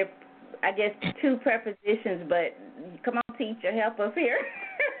there, I guess, two prepositions, but come on, teacher, help us here.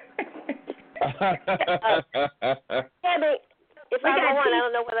 If I'm on, I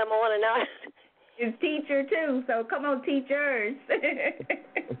don't know whether I'm on or not. It's teacher too, so come on, teachers.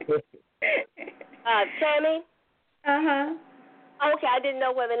 Tammy. Okay, I didn't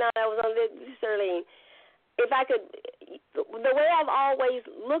know whether or not I was on this, Erlene. If I could, the way I've always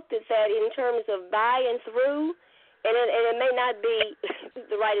looked at that in terms of by and through, and it may not be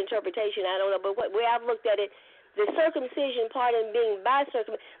the right interpretation, I don't know, but the way I've looked at it, the circumcision part and being by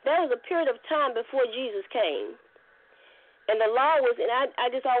circumcision, there was a period of time before Jesus came. And the law was, and I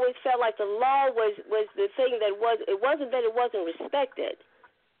just always felt like the law was the thing that was, it wasn't that it wasn't respected,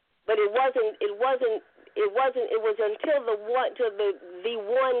 but it was until the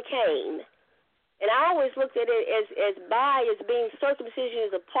one came. And I always looked at it as being circumcision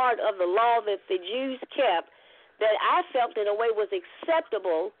as a part of the law that the Jews kept, that I felt in a way was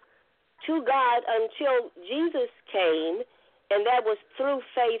acceptable to God until Jesus came, and that was through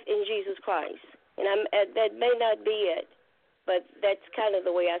faith in Jesus Christ. And that may not be it, but that's kind of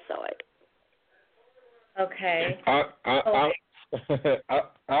the way I saw it. Okay.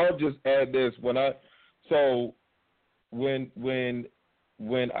 I'll just add this. When I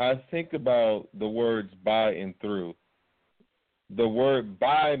think about the words by and through, the word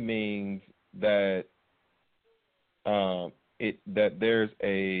by means that that there's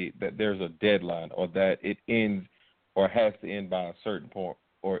a deadline, or that it ends or has to end by a certain point,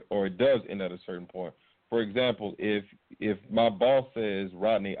 or it does end at a certain point. For example, if my boss says,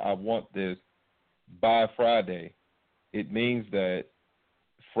 Rodney, I want this by Friday, it means that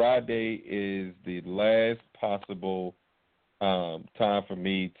Friday is the last possible time for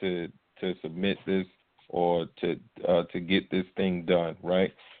me to submit this or to get this thing done,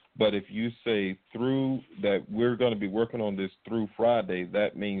 right? But if you say through that we're going to be working on this through Friday,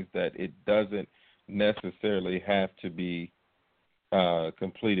 that means that it doesn't necessarily have to be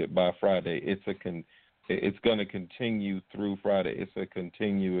completed by Friday. It's going to continue through Friday. It's a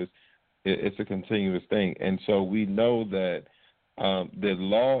continuous thing. And so we know that the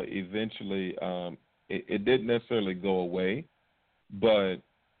law eventually it didn't necessarily go away, but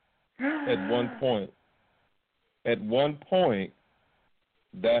at one point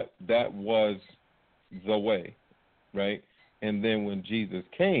that was the way, right? And then when Jesus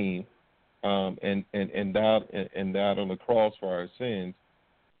came and died on the cross for our sins,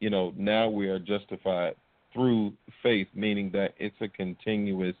 now we are justified through faith, meaning that it's a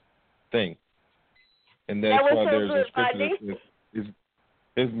continuous thing. And that's why there's a scripture that says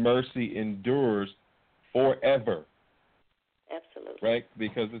His mercy endures forever. Absolutely. Right?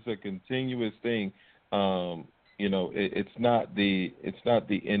 Because it's a continuous thing. It's not the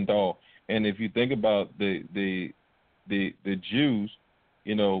end all. And if you think about the Jews,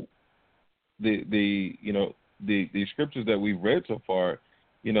 the scriptures that we've read so far,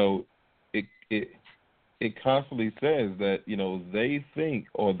 it constantly says that they think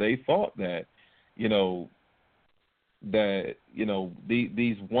or they thought that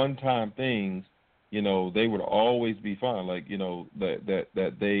these one-time things, they would always be fine, like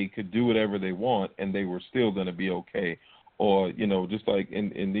that they could do whatever they want and they were still going to be okay. Or just like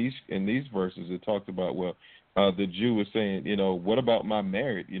in these verses, it talked about, the Jew was saying, what about my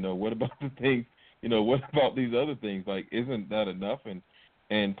marriage? What about the things? What about these other things? Like, isn't that enough?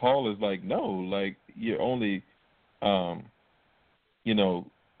 And Paul is like, no, like you're only, only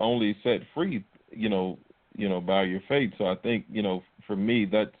set free, by your faith. So I think, for me,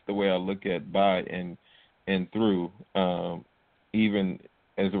 that's the way I look at by and through, even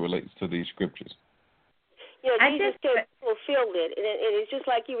as it relates to these scriptures. Jesus can fulfill it, and it's just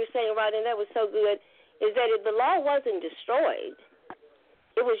like you were saying, right, and that was so good, is that the law wasn't destroyed.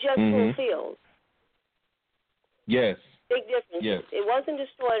 It was just fulfilled. Yes. Big difference. Yes. It wasn't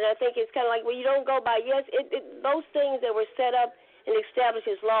destroyed, and I think it's kind of like, you don't go by, those things that were set up and established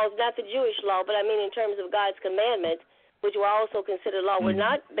as laws, not the Jewish law, but I mean in terms of God's commandments, which were also considered law,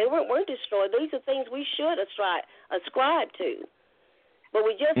 they weren't destroyed. These are things we should ascribe to. But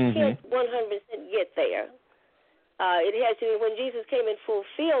we just can't 100% get there. It has to be when Jesus came and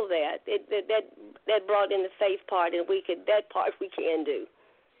fulfilled that. That brought in the faith part, and that part we can do.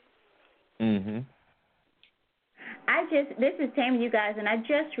 This is Tammy, you guys, and I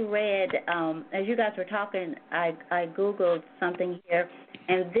just read, as you guys were talking, I Googled something here,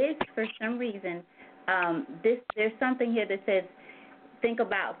 and this, for some reason, there's something here that says, think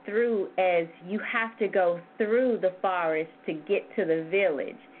about through as you have to go through the forest to get to the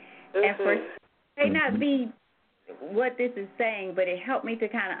village. And for it may not be what this is saying, but it helped me to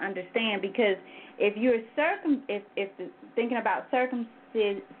kind of understand, because if you're if thinking about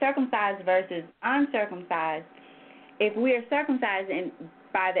circumcised versus uncircumcised, if we are circumcised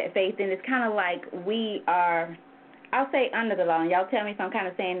by that faith, then it's kind of like we are, I'll say under the law, and y'all tell me if I'm kind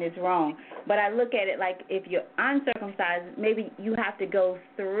of saying this wrong, but I look at it like if you're uncircumcised, maybe you have to go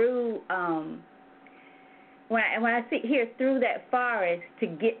through, when I see here, through that forest to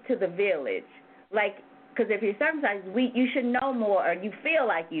get to the village. Like, because if you're circumcised, you should know more, or you feel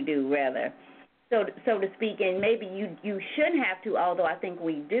like you do, rather, so to speak, and maybe you shouldn't have to, although I think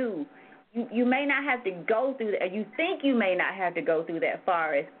we do. You may not have to go through that, or you think you may not have to go through that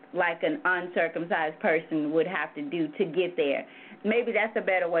forest like an uncircumcised person would have to do to get there. Maybe that's a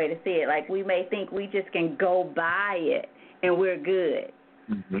better way to see it. Like, we may think we just can go by it and we're good.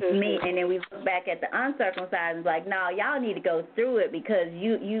 And then we look back at the uncircumcised and be like, no, y'all need to go through it because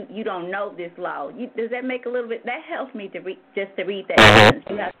you don't know this law. Does that make a little bit? That helps me to read that. You have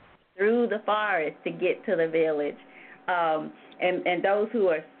to go through the forest to get to the village. And those who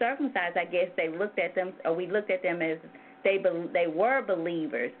are circumcised, I guess we looked at them as they were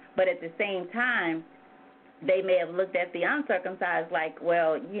believers, but at the same time, they may have looked at the uncircumcised like,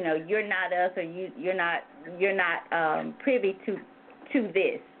 well, you're not us, or you're not privy to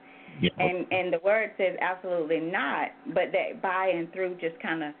this. Yep. And the word says absolutely not, but that by and through just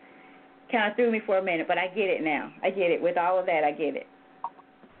kind of threw me for a minute, but I get it now. I get it. With all of that, I get it.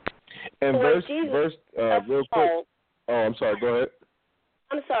 And verse real quick. Oh, I'm sorry. Go ahead.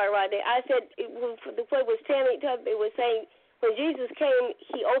 I'm sorry, Rodney. I said what was Tammy? It was saying when Jesus came,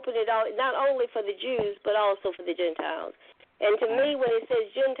 He opened it all, not only for the Jews but also for the Gentiles. And to me, when it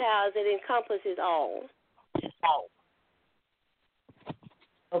says Gentiles, it encompasses all.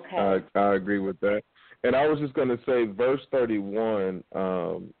 Okay. I agree with that. And I was just going to say, verse 31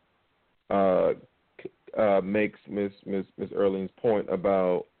 makes Miss Erling's point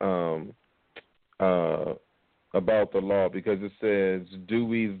about the law, because it says, do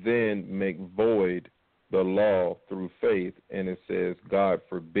we then make void the law through faith? And it says, God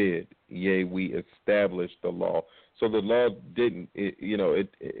forbid, yea, we establish the law. So the law didn't,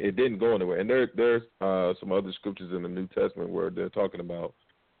 it didn't go anywhere. And there's some other scriptures in the New Testament where they're talking about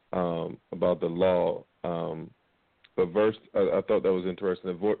the law. But I thought that was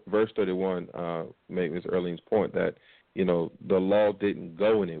interesting. Verse 31 made Ms. Erling's point that, the law didn't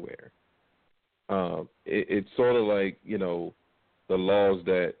go anywhere. It's sort of like, the laws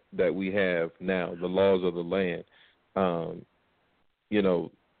that we have now, the laws of the land.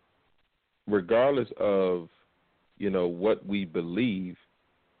 Regardless of, what we believe,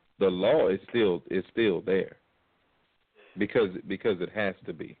 the law is still there because it has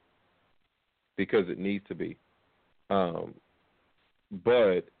to be, because it needs to be.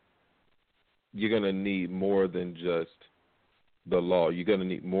 But you're going to need more than just the law. You're going to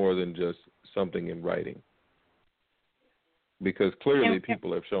need more than just something in writing, because clearly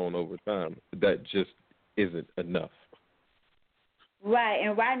people have shown over time that just isn't enough. Right,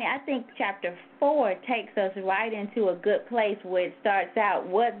 and Rodney, I think chapter 4 takes us right into a good place where it starts out,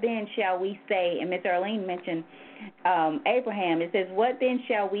 what then shall we say, and Miss Earlene mentioned Abraham. It says, what then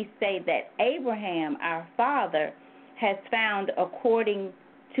shall we say that Abraham, our father, has found according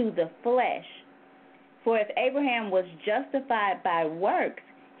to the flesh? For if Abraham was justified by works,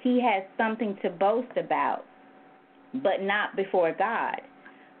 he has something to boast about, but not before God.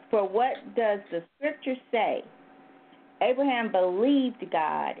 For what does the scripture say? Abraham believed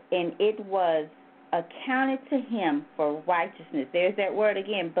God, and it was accounted to him for righteousness. There's that word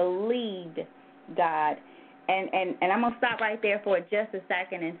again, believed God. And I'm going to stop right there for just a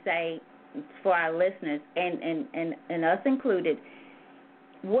second and say, for our listeners, and us included,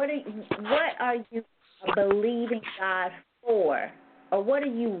 what are you believing God for? Or what are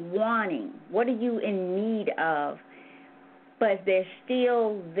you wanting? What are you in need of? But there's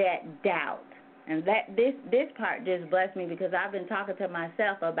still that doubt. And that this part just blessed me, because I've been talking to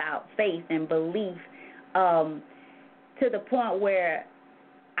myself about faith and belief to the point where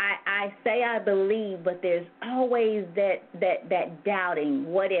I say I believe, but there's always that doubting,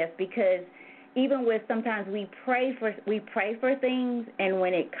 what if? Because even with sometimes we pray for things, and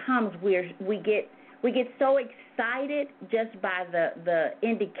when it comes, we get so excited just by the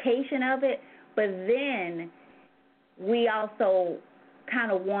indication of it, but then we also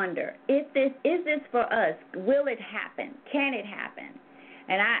kind of wonder, is this for us? Will it happen? Can it happen?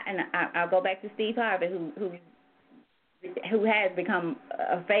 And I'll go back to Steve Harvey, who has become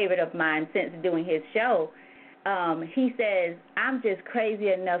a favorite of mine since doing his show. He says, I'm just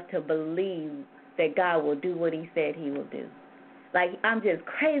crazy enough to believe that God will do what he said he will do. Like, I'm just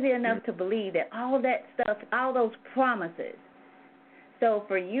crazy enough to believe that all that stuff, all those promises. So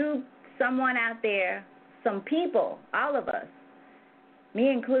for you, someone out there, some people, all of us, me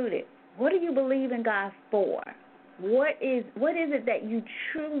included, what do you believe in God for? What is it that you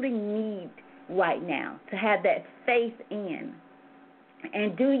truly need right now to have that faith in?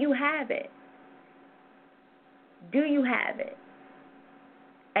 And do you have it? Do you have it?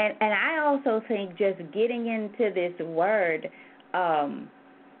 And I also think just getting into this word,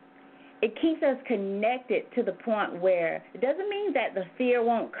 it keeps us connected to the point where it doesn't mean that the fear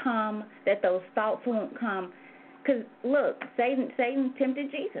won't come, that those thoughts won't come. Because, look, Satan tempted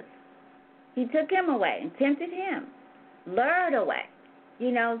Jesus. He took him away and tempted him, lured away.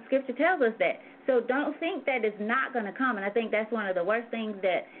 Scripture tells us that. So don't think that it's not going to come. And I think that's one of the worst things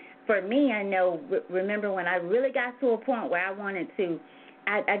that, for me, I know, remember when I really got to a point where I wanted to,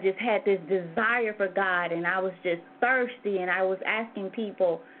 I just had this desire for God, and I was just thirsty, and I was asking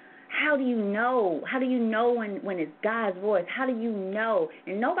people, how do you know? How do you know when it's God's voice? How do you know?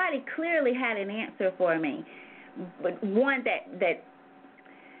 And nobody clearly had an answer for me. But one that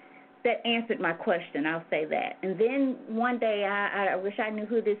answered my question, I'll say that. And then one day I wish I knew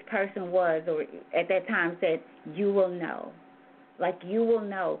who this person was, or at that time said, you will know. Like, you will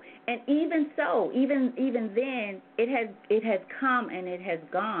know. And even so, even then, it has come and it has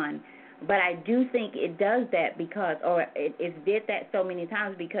gone. But I do think it does that because, or it did that so many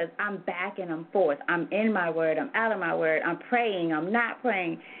times because I'm back and I'm forth. I'm in my word. I'm out of my word. I'm praying. I'm not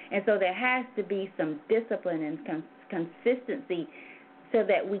praying. And so there has to be some discipline and consistency so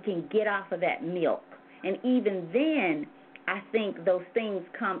that we can get off of that milk. And even then, I think those things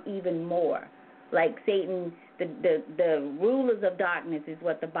come even more. Like Satan, the rulers of darkness is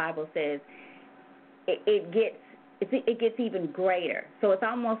what the Bible says. It gets even greater. So it's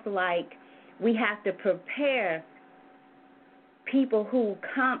almost like we have to prepare people who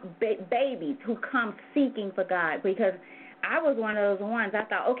come, babies who come seeking for God. Because I was one of those ones. I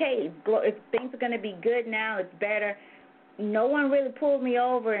thought, okay, if things are going to be good now, it's better. No one really pulled me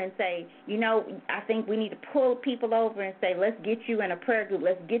over and say, I think we need to pull people over and say, let's get you in a prayer group.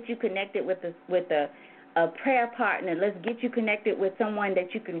 Let's get you connected with a prayer partner. Let's get you connected with someone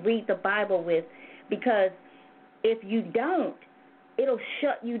that you can read the Bible with. Because if you don't, it'll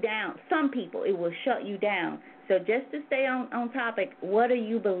shut you down. Some people, it will shut you down. So just to stay on topic, what are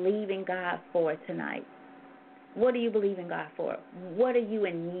you believing God for tonight? What are you believing God for? What are you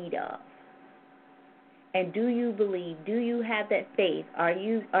in need of? And do you believe? Do you have that faith? Are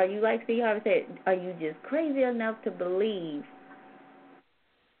you like Steve Harvey said, are you just crazy enough to believe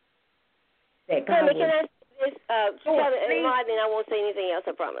that God Can I say this? please. I won't say anything else,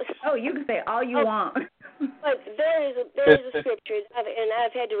 I promise. Oh, you can say all you want. But there is a scripture, and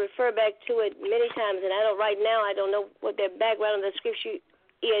I've had to refer back to it many times, and right now I don't know what the background of the scripture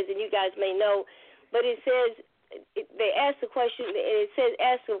is, and you guys may know, but it says, they ask the question, and it says,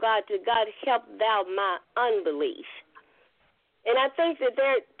 ask of God, to God help thou my unbelief. And I think that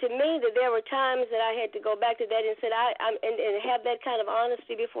there were times that I had to go back to that and said, and have that kind of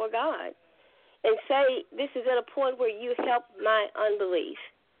honesty before God, and say, this is at a point where you help my unbelief.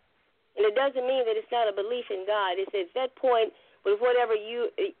 And it doesn't mean that it's not a belief in God. It's at that point with wherever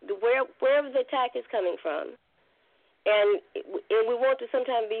the attack is coming from. And we want to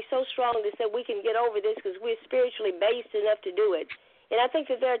sometimes be so strong to say we can get over this because we're spiritually based enough to do it. And I think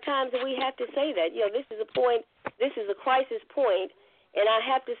that there are times that we have to say that. This is a point, this is a crisis point, and I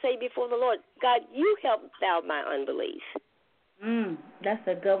have to say before the Lord, God, you help thou my unbelief. That's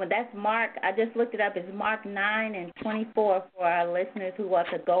a good one. That's Mark. I just looked it up. It's Mark 9:24 for our listeners who want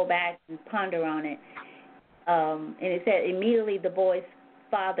to go back and ponder on it. And it said, immediately the boy's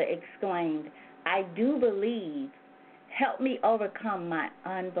father exclaimed, I do believe. Help me overcome my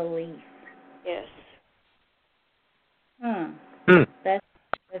unbelief. Yes.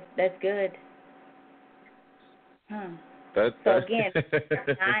 That's good. So again,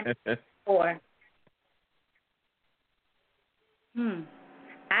 9:4.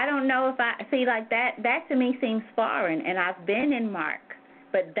 I don't know if I see like that. That to me seems foreign, and I've been in Mark,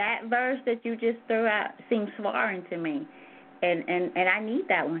 but that verse that you just threw out seems foreign to me, and I need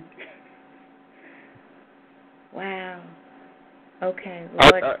that one. Wow. Okay.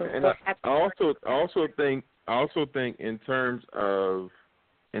 Lord, I also think in terms of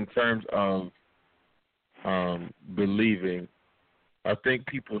believing, I think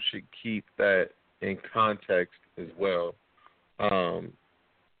people should keep that in context as well.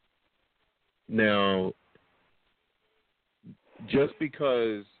 Now, just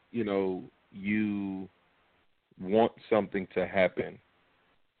because you want something to happen,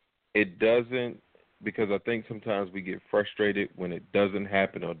 it doesn't. Because I think sometimes we get frustrated when it doesn't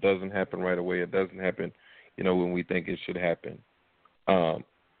happen, or doesn't happen right away. It doesn't happen, when we think it should happen.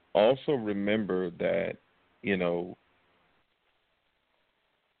 Also remember that,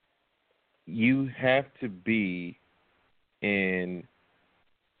 you have to be in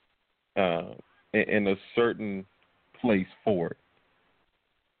a certain place for it.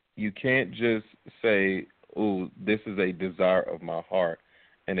 You can't just say, "Oh, this is a desire of my heart,"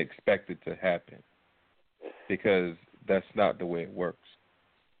 and expect it to happen. Because that's not the way it works.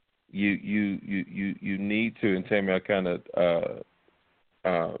 You need to, and Tammy, I kind of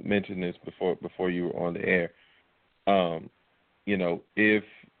mentioned this before you were on the air. If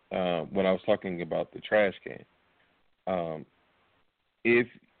when I was talking about the trash can, if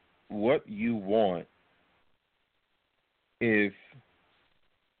what you want, if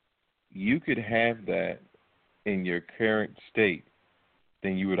you could have that in your current state,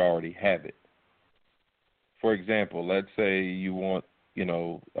 then you would already have it. For example, let's say you want,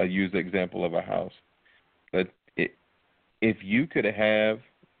 I use the example of a house. If you could have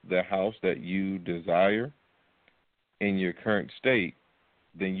the house that you desire in your current state,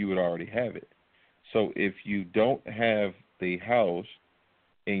 then you would already have it. So if you don't have the house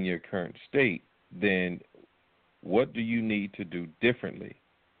in your current state, then what do you need to do differently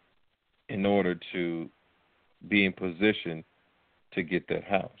in order to be in position to get that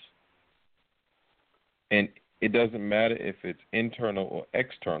house? And it doesn't matter if it's internal or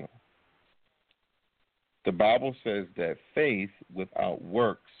external. The Bible says that faith without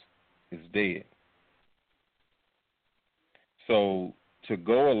works is dead. So to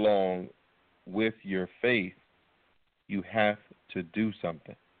go along with your faith, you have to do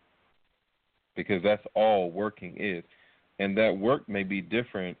something, because that's all working is. And that work may be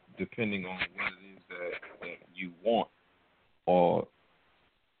different depending on what it is that you want or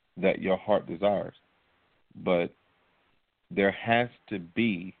that your heart desires. But there has to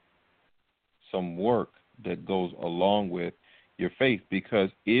be some work that goes along with your faith,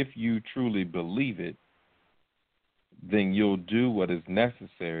 because if you truly believe it, then you'll do what is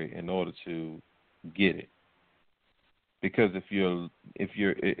necessary in order to get it. Because if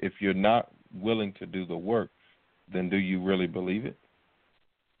you're not willing to do the work, then do you really believe it?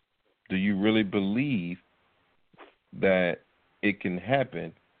 Do you really believe that it can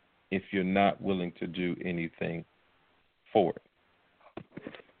happen if you're not willing to do anything for it?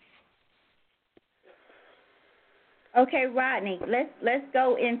 Okay, Rodney, let's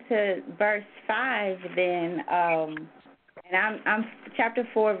go into verse 5 then. And I'm chapter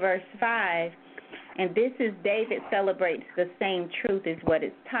 4, verse 5, and this is David celebrates the same truth is what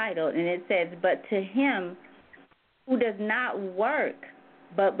it's titled, and it says, "But to him who does not work,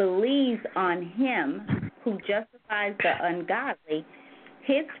 but believes on him who justifies the ungodly,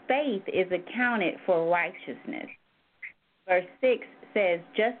 his faith is accounted for righteousness." Verse 6 says,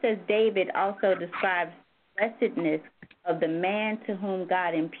 "Just as David also describes blessedness of the man to whom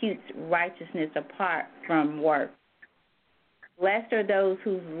God imputes righteousness apart from work. Blessed are those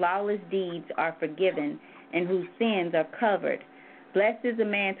whose lawless deeds are forgiven and whose sins are covered. Blessed is the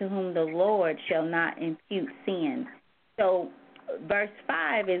man to whom the Lord shall not impute sin." So verse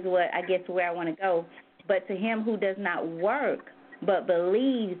 5 is what I guess where I want to go. "But to him who does not work, but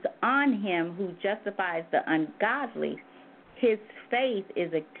believes on him who justifies the ungodly, his faith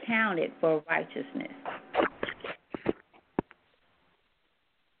is accounted for righteousness."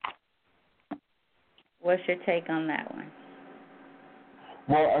 What's your take on that one?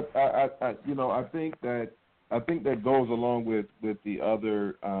 Well, I think that goes along with the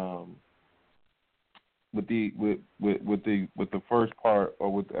other with the first part,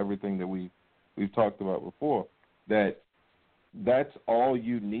 or with everything that we've talked about before. That's all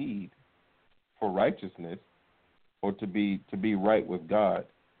you need for righteousness, or to be right with God.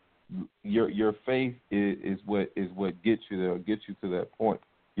 Your faith is what gets you there, gets you to that point.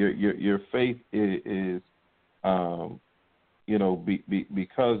 Your faith is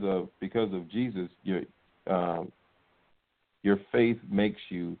because of Jesus, your faith makes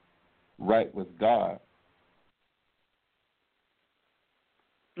you right with God.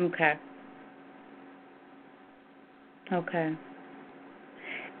 Okay.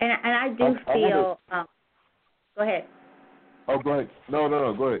 And I do feel. Go ahead. Oh, go ahead. No.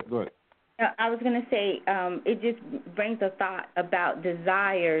 Go ahead. I was going to say, it just brings a thought about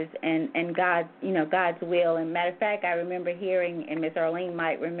desires and God's will. And matter of fact, I remember hearing, and Miss Arlene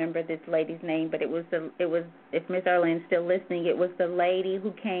might remember this lady's name, but it was if Miss Arlene's still listening, it was the lady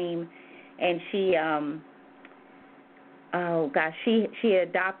who came, and she she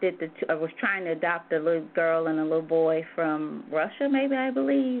adopted was trying to adopt a little girl and a little boy from Russia, maybe, I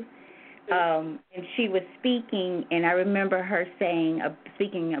believe. And she was speaking, and I remember her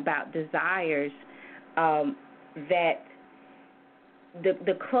speaking about desires, that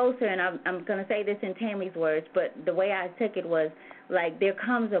the closer, and I'm going to say this in Tammy's words, but the way I took it was like there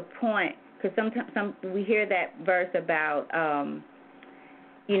comes a point, because sometimes we hear that verse about,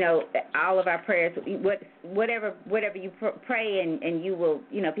 all of our prayers, whatever you pray, and you will,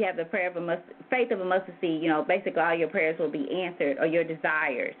 if you have the faith of a mustard seed, basically all your prayers will be answered, or your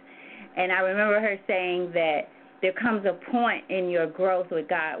desires. And I remember her saying that there comes a point in your growth with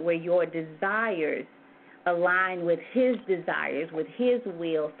God where your desires align with His desires, with His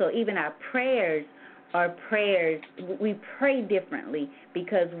will. So even our prayers are prayers. We pray differently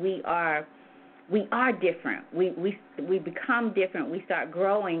because we are different. We become different. We start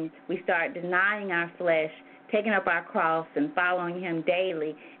growing. We start denying our flesh, taking up our cross and following Him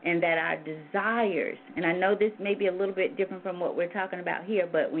daily, and that our desires, and I know this may be a little bit different from what we're talking about here,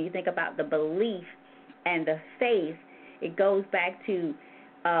 but when you think about the belief and the faith, it goes back to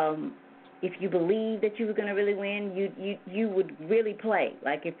if you believe that you were going to really win, you would really play,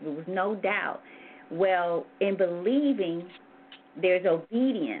 like if there was no doubt. Well, in believing, there's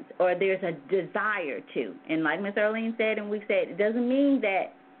obedience, or there's a desire to. And like Ms. Arlene said, and we said, it doesn't mean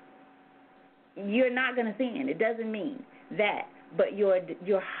that you're not going to sin. It doesn't mean that. But your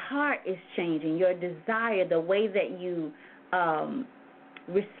heart is changing. Your desire, the way that you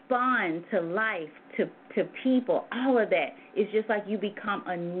respond to life, to people, all of that, it's just like you become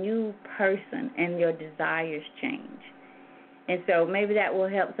a new person and your desires change. And so maybe that will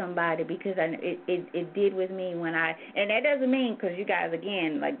help somebody, because it did with me when and that doesn't mean, because you guys,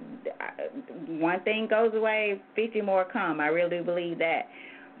 again, like one thing goes away, 50 more come. I really believe that.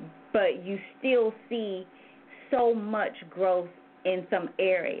 But you still see so much growth in some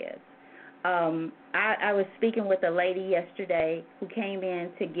areas. I was speaking with a lady yesterday who came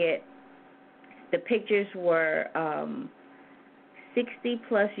in to get, the pictures were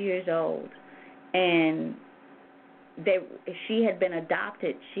 60-plus years old, and she had been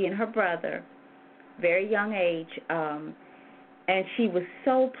adopted, she and her brother, very young age, and she was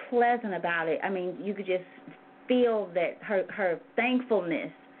so pleasant about it. I mean, you could just feel that her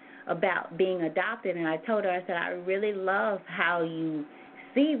thankfulness about being adopted. And I told her, I said, I really love how you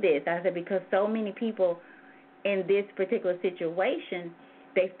see this. I said, because so many people in this particular situation,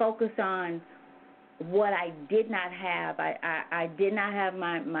 they focus on what I did not have. I did not have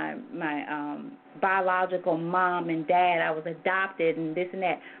my biological mom and dad. I was adopted and this and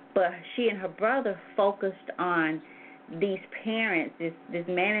that. But she and her brother focused on these parents, this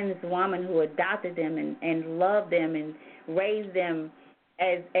man and this woman who adopted them and loved them and raised them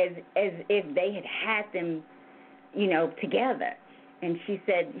as if they had them, together. And she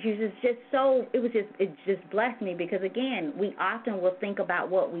said, it just blessed me because, again, we often will think about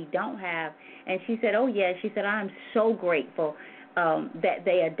what we don't have. And she said, I'm so grateful that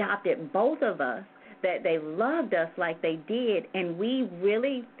they adopted both of us, that they loved us like they did, and we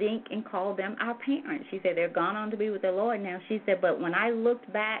really think and call them our parents. She said, they're gone on to be with the Lord now. She said, but when I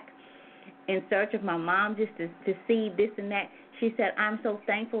looked back in search of my mom just to see this and that, she said, I'm so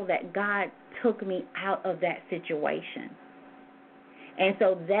thankful that God took me out of that situation. And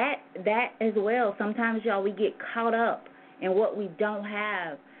so that as well, sometimes, y'all, we get caught up in what we don't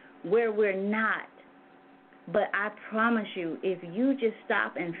have, where we're not. But I promise you, if you just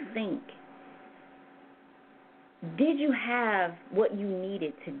stop and think, did you have what you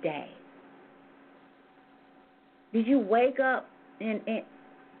needed today? Did you wake up in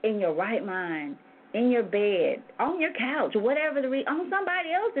your right mind, in your bed, on your couch, whatever on somebody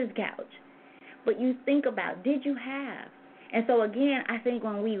else's couch? But you think about, did you have? And so, again, I think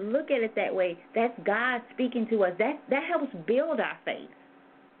when we look at it that way, that's God speaking to us. That helps build our faith,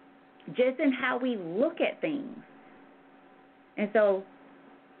 just in how we look at things. And so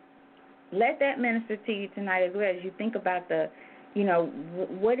let that minister to you tonight as well as you think about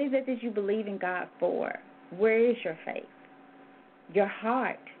what is it that you believe in God for? Where is your faith? Your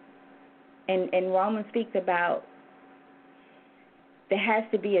heart. And Romans speaks about there has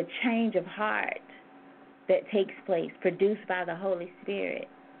to be a change of heart that takes place, produced by the Holy Spirit,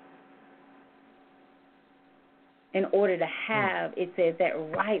 in order to have, it says, that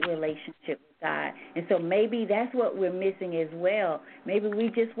right relationship with God. And so maybe that's what we're missing as well. Maybe we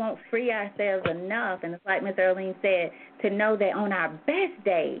just won't free ourselves enough, and it's like Ms. Earlene said, to know that on our best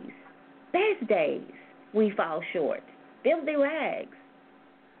days, we fall short, filthy rags.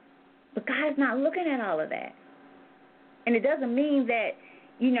 But God's not looking at all of that. And it doesn't mean that,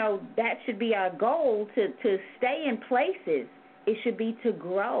 that should be our goal to stay in places. It should be to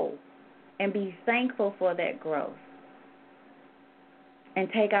grow and be thankful for that growth and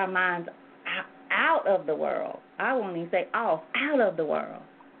take our minds out of the world. I won't even say off, out of the world.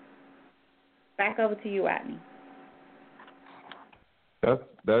 Back over to you, Rodney. That's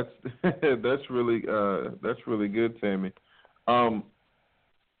really good, Tammy. I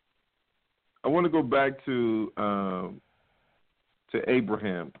want to go back to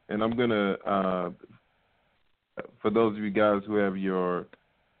Abraham, and I'm gonna for those of you guys who have your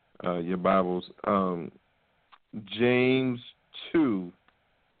Bibles, James 2,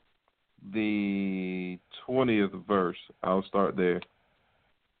 the 20th verse. I'll start there,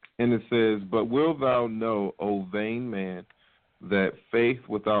 and it says, "But wilt thou know, O vain man, that faith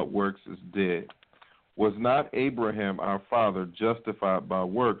without works is dead? Was not Abraham our father justified by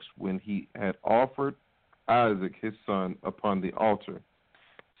works when he had offered Isaac his son upon the altar?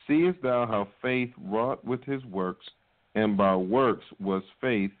 Seest thou how faith wrought with his works, and by works was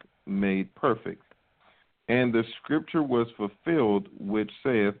faith made perfect? And the scripture was fulfilled, which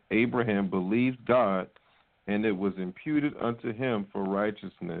saith, Abraham believed God, and it was imputed unto him for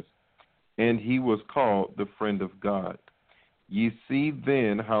righteousness, and he was called the friend of God. Ye see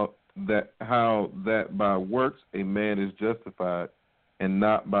then how that by works a man is justified, and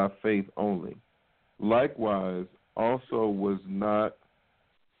not by faith only. Likewise also was not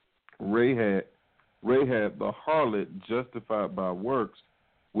Rahab the harlot justified by works,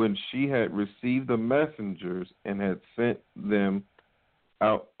 when she had received the messengers and had sent them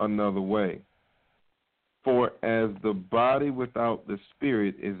out another way. For as the body without the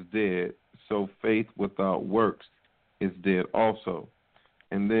spirit is dead, so faith without works is dead also."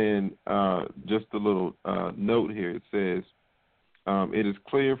 And then just a little note here. It says, it is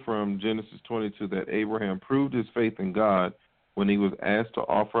clear from Genesis 22 that Abraham proved his faith in God when he was asked to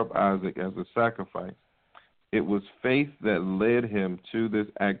offer up Isaac as a sacrifice. It was faith that led him to this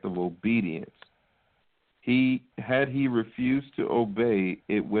act of obedience. Had he refused to obey,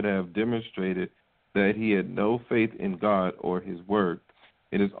 it would have demonstrated that he had no faith in God or his word.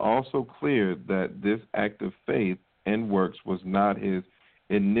 It is also clear that this act of faith and works was not his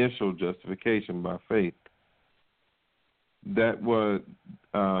initial justification by faith. That was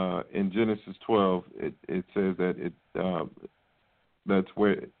in Genesis 12. It says that that's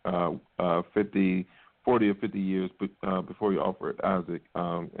where 40 or 50 years before he offered Isaac,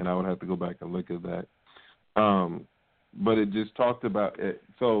 and I would have to go back and look at that. But it just talked about it.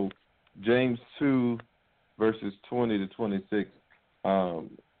 So James 2, verses 20 to 26,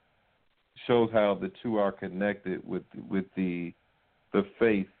 shows how the two are connected with the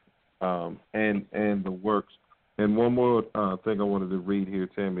faith and the works. And one more thing I wanted to read here,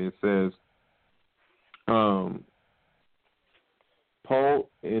 Tammy. It says, Paul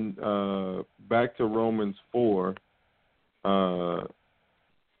in back to Romans 4,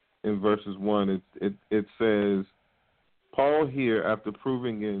 in verses 1, it says, Paul here, after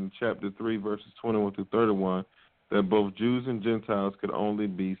proving in chapter 3, verses 21 through 31, that both Jews and Gentiles could only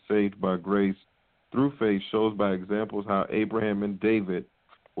be saved by grace through faith, shows by examples how Abraham and David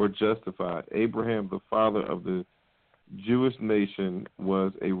were justified. Abraham, the father of the Jewish nation,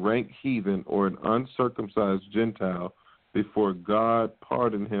 was a rank heathen or an uncircumcised Gentile before God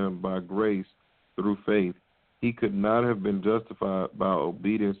pardoned him by grace through faith. He could not have been justified by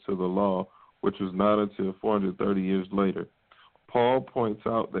obedience to the law, which was not until 430 years later. Paul points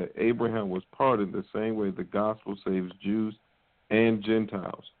out that Abraham was pardoned the same way the gospel saves Jews and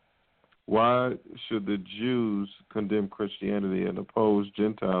Gentiles. Why should the Jews condemn Christianity and oppose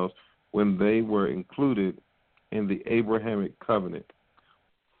Gentiles when they were included in the Abrahamic covenant?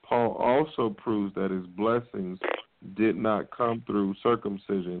 Paul also proves that his blessings did not come through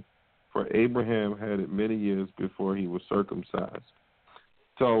circumcision, for Abraham had it many years before he was circumcised.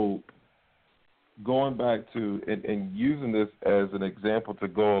 So, going back to and using this as an example to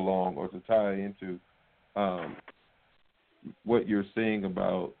go along or to tie into what you're saying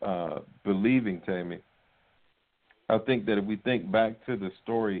about believing, Tammy, I think that if we think back to the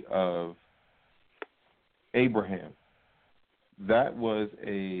story of Abraham, that was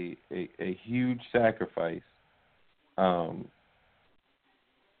a huge sacrifice,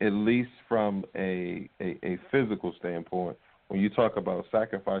 at least from a physical standpoint. When you talk about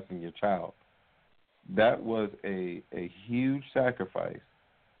sacrificing your child, that was a huge sacrifice.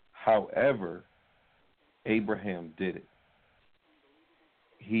 However, Abraham did it.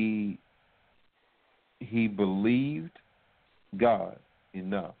 He believed God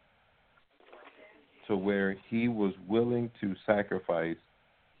enough to where he was willing to sacrifice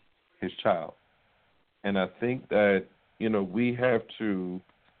his child. And I think that, we have to,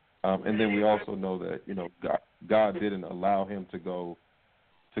 and then we also know that, God didn't allow him to go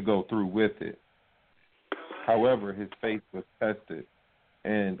through with it. However, his faith was tested.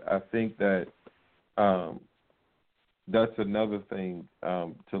 And I think that that's another thing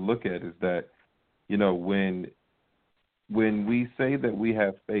to look at, is that, when we say that we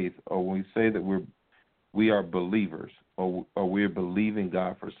have faith, or when we say that we are believers, or we're believing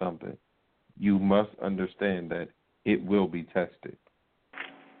God for something, you must understand that it will be tested.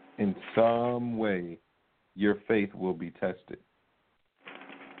 In some way, your faith will be tested.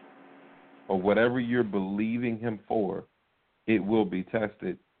 Or whatever you're believing him for, it will be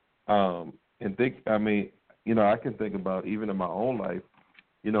tested. I can think about, even in my own life,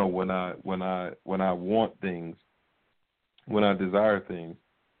 when I want things, when I desire things,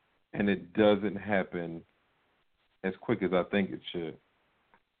 and it doesn't happen as quick as I think it should.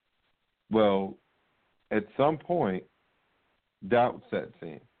 Well, at some point, doubt sets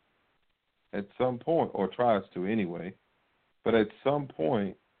in. At some point, or tries to anyway, but at some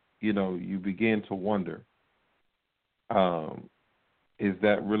point, you begin to wonder, is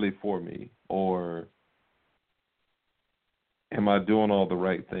that really for me? Or am I doing all the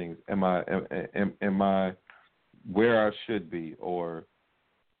right things? Am I where I should be? Or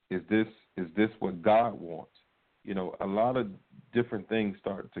is this what God wants? A lot of different things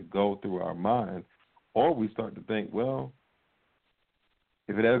start to go through our mind, or we start to think, well,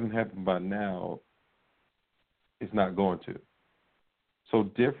 if it hasn't happened by now, it's not going to. So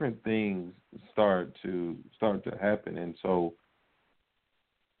different things start to happen. And so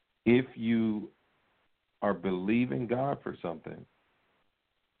if you are believing God for something,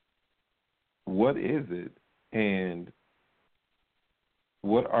 what is it, and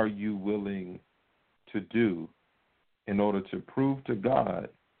what are you willing to do in order to prove to God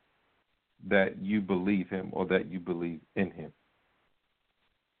that you believe him, or that you believe in him?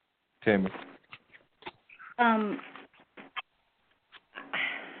 Tammy?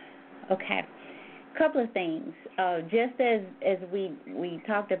 Okay. Couple of things. Just as we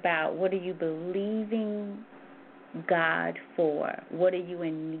talked about, what are you believing God for? What are you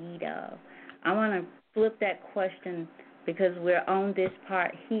in need of? I want to flip that question, because we're on this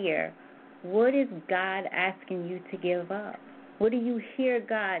part here. What is God asking you to give up? What do you hear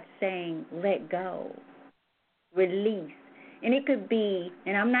God saying, let go, release? And it could be,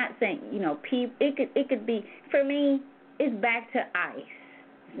 and I'm not saying, it could be, for me, it's back to ice.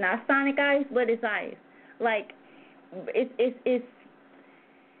 It's not Sonic ice, but it's ice. Like, it's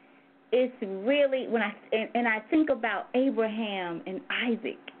it's really when I think about Abraham and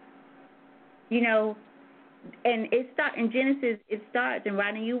Isaac, you know, and it starts in Genesis. It starts, and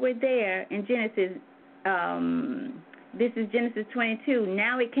Rodney, you were there in Genesis. This is Genesis 22.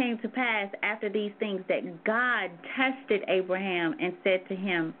 Now it came to pass after these things that God tested Abraham and said to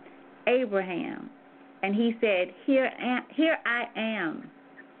him, Abraham, and he said, Here I am.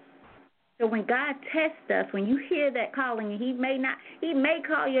 So when God tests us, when you hear that calling, He may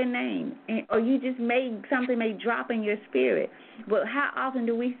call your name, or you just something may drop in your spirit. But how often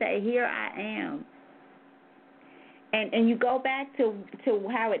do we say, Here I am? And you go back to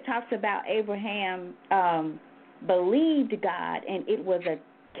how it talks about Abraham believed God, and it was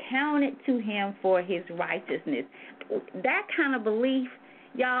accounted to him for his righteousness. That kind of belief,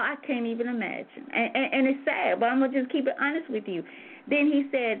 y'all, I can't even imagine. And it's sad, but I'm going to just keep it honest with you. Then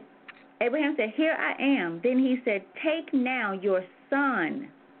Abraham said, Here I am. Then he said, Take now your son,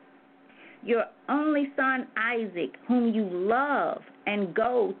 your only son Isaac, whom you love, and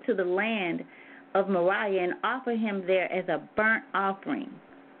go to the land of Moriah and offer him there as a burnt offering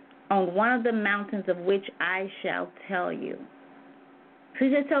on one of the mountains of which I shall tell you. So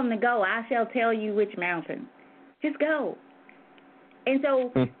he just told him to go. I shall tell you which mountain. Just go. And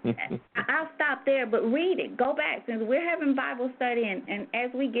so I'll stop there, but read it. Go back. Since we're having Bible study, and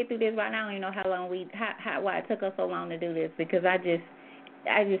as we get through this right now, I don't even know how long why it took us so long to do this, because I just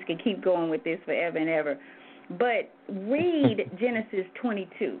could keep going with this forever and ever. But read Genesis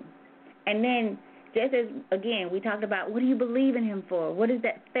 22. And then, just as, again, we talked about, what do you believe in Him for? What is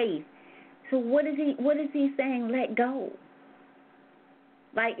that faith? So what is he saying? Let go.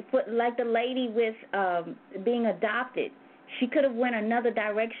 Like the lady with being adopted, she could have went another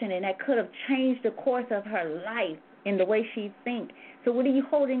direction, and that could have changed the course of her life in the way she thinks. So what are you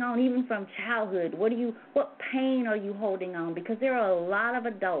holding on, even from childhood? What pain are you holding on? Because there are a lot of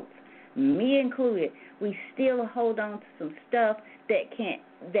adults, me included, we still hold on to some stuff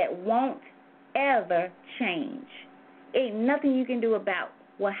that won't ever change. Ain't nothing you can do about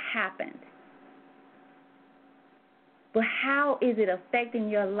what happened. But how is it affecting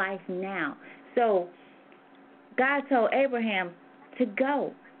your life now? So God told Abraham to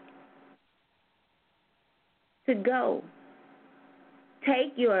go. To go.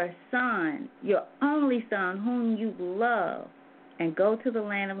 Take your son, your only son, whom you love, and go to the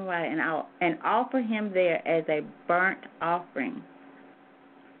land of Moriah and offer him there as a burnt offering.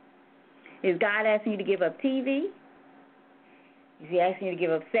 Is God asking you to give up TV? Is He asking you to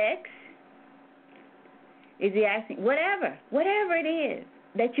give up sex? Is He asking, whatever it is,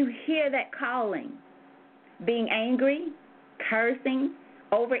 that you hear that calling, being angry, cursing,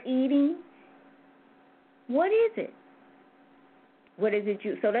 overeating, what is it? What is it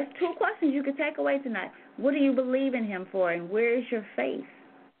so that's two questions you could take away tonight. What do you believe in Him for, and where is your faith?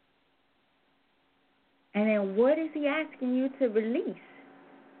 And then what is He asking you to release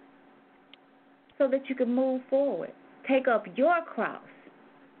so that you can move forward? Take up your cross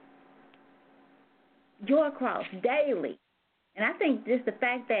daily. And I think just the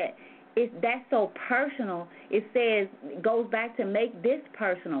fact that that's so personal, it goes back to make this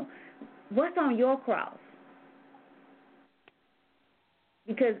personal. What's on your cross?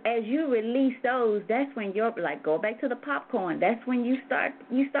 Because as you release those, that's when you're like, go back to the popcorn. That's when you start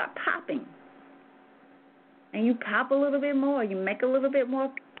popping. And you pop a little bit more. You make a little bit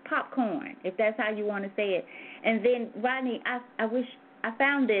more popcorn, if that's how you want to say it. And then, Rodney, I wish I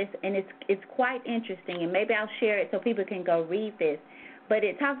found this, and it's quite interesting, and maybe I'll share it so people can go read this. But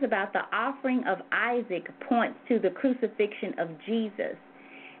it talks about the offering of Isaac points to the crucifixion of Jesus.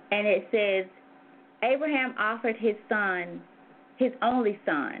 And it says, Abraham offered his son, his only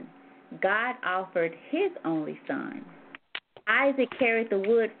son. God offered His only son. Isaac carried the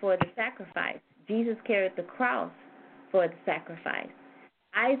wood for the sacrifice. Jesus carried the cross for the sacrifice.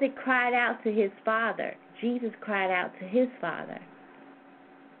 Isaac cried out to his father. Jesus cried out to his father.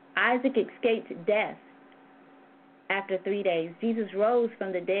 Isaac escaped death after 3 days. Jesus rose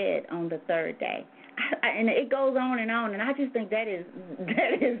from the dead on the third day. And it goes on, and I just think that is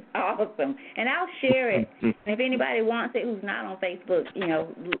awesome. And I'll share it. And if anybody wants it who's not on Facebook,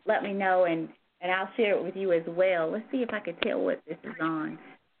 let me know, and I'll share it with you as well. Let's see if I can tell what this is on.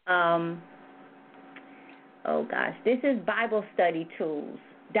 Oh, gosh. This is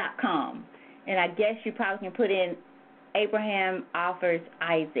BibleStudyTools.com. And I guess you probably can put in Abraham offers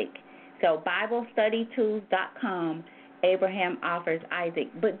Isaac. So BibleStudyTools.com, Abraham offers Isaac.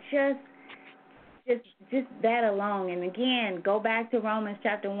 But just that alone. And again, go back to Romans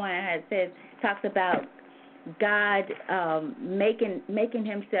chapter 1. It talks about God making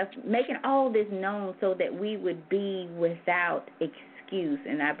all this known so that we would be without excuse,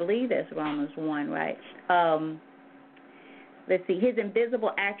 and I believe that's Romans 1, right? Let's see, his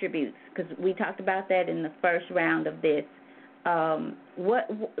invisible attributes, because we talked about that in the first round of this.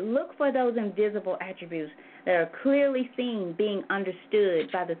 Look for those invisible attributes that are clearly seen, being understood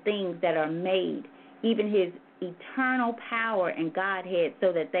by the things that are made, even his eternal power and Godhead,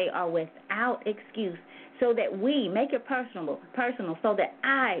 so that they are without excuse, so that we make it personal, so that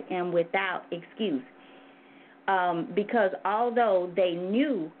I am without excuse. Because although they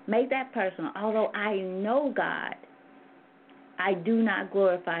knew, make that personal, although I know God, I do not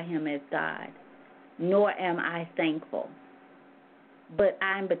glorify him as God, nor am I thankful. But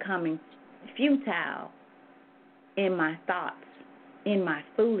I'm becoming futile in my thoughts, in my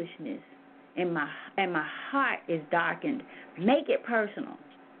foolishness, and my heart is darkened. Make it personal.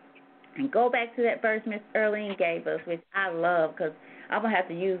 And go back to that verse Miss Earlene gave us, which I love, because I'm going to have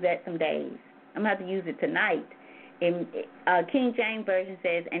to use that some days. I'm going to have to use it tonight. In King James Version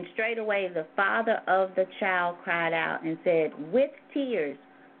says, and straightway the father of the child cried out and said, with tears,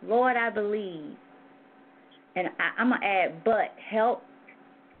 Lord, I believe. And I'm going to add, but help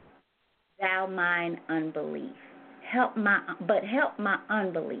thou mine unbelief. Help my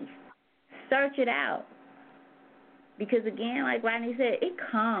unbelief. Search it out. Because again, like Rodney said, it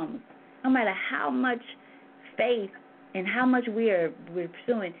comes. No matter how much faith and how much we're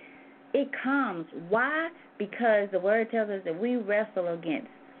pursuing, it comes. Why? Because the word tells us that we wrestle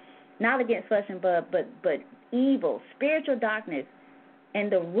not against flesh and blood, but evil, spiritual darkness,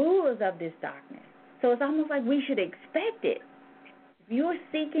 and the rulers of this darkness. So it's almost like we should expect it. If you're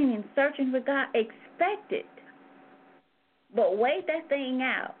seeking and searching for God, expect it. But wait that thing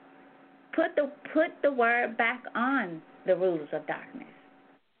out. Put the word back on the rulers of darkness.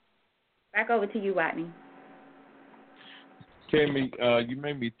 Back over to you, Rodney. Kami, you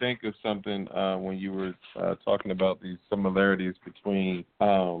made me think of something when you were talking about these similarities between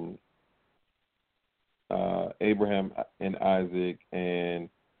Abraham and Isaac and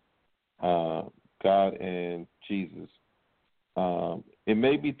God and Jesus. It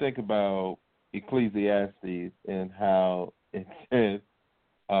made me think about Ecclesiastes and how it says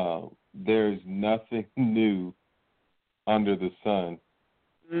there's nothing new under the sun.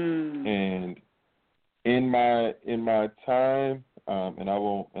 And in my time, and I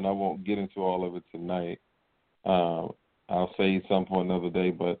won't get into all of it tonight. I'll say something for another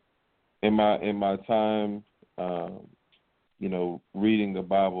day. But in my time, reading the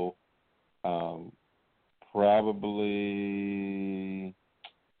Bible, probably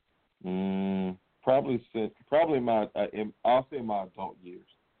I'll say my adult years.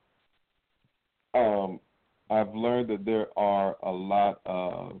 I've learned that there are a lot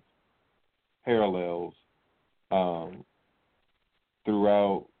of parallels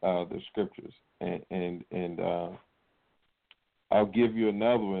throughout the scriptures, and I'll give you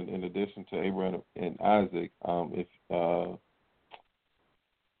another one in addition to Abraham and Isaac. I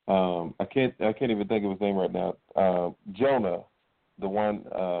can't even think of his name right now. Jonah, the one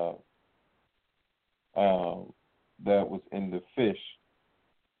that was in the fish.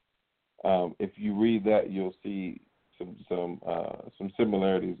 If you read that, you'll see some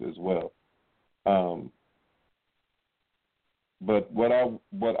similarities as well. But what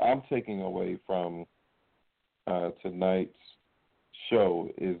I'm taking away from tonight's show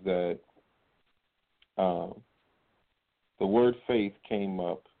is that the word faith came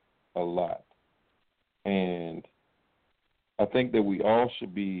up a lot, and I think that we all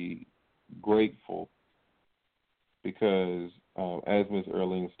should be grateful because, as Ms.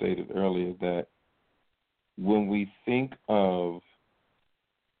 Earlene stated earlier, that when we think of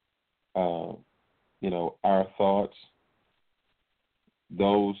our thoughts,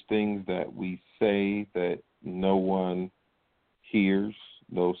 those things that we say that no one hears,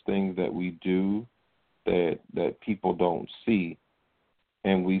 those things that we do that people don't see,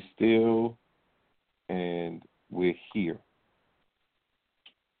 and we're here.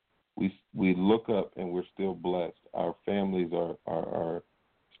 We look up and we're still blessed. Our families are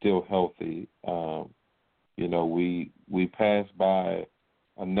still healthy. We pass by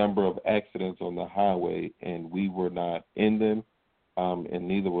a number of accidents on the highway, and we were not in them, and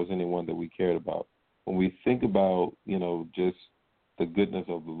neither was anyone that we cared about. When we think about, just the goodness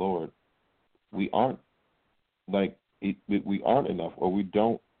of the Lord, we aren't we aren't enough, or we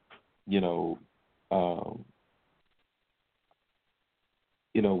don't,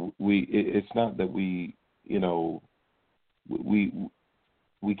 it's not that we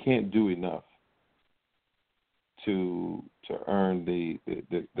can't do enough to earn the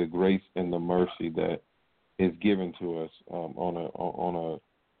grace and the mercy that is given to us on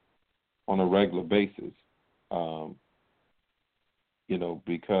a regular basis.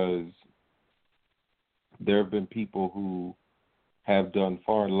 because there have been people who have done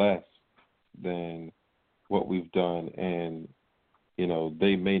far less than what we've done, and,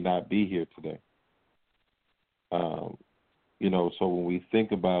 they may not be here today. So when we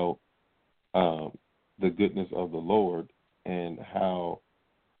think about the goodness of the Lord and how,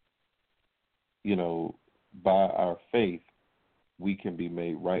 by our faith, we can be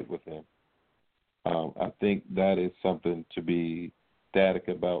made right with Him, I think that is something to be ecstatic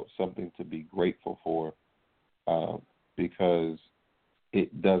about, something to be grateful for, because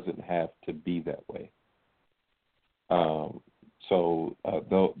it doesn't have to be that way.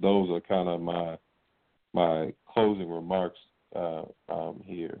 Those are kind of my closing remarks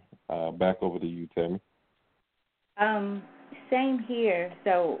here. Back over to you, Tammy. Same here.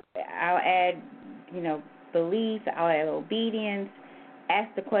 So I'll add, belief. I'll add obedience.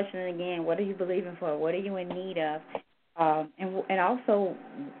 Ask the question again. What are you believing for? What are you in need of? And also,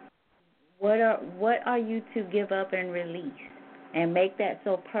 what are you to give up and release, and make that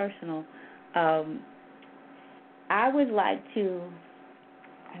so personal. I would like to,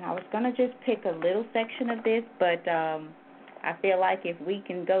 and I was going to just pick a little section of this, but I feel like if we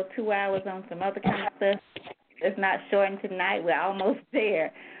can go 2 hours on some other kind of stuff, let's not shorten tonight. We're almost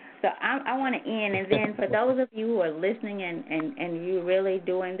there. So I want to end, and then for those of you who are listening and you're really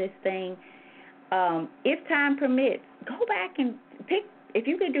doing this thing, if time permits, go back and pick, if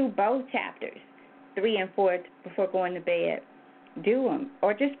you could do both chapters, 3 and 4, before going to bed, do them,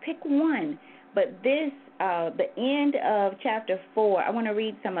 or just pick one. But this, the end of chapter 4, I want to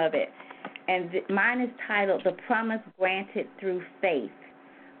read some of it, and mine is titled, The Promise Granted Through Faith.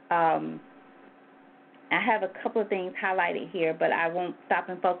 I have a couple of things highlighted here, but I won't stop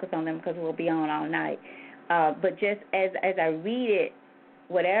and focus on them because we'll be on all night. But just as I read it,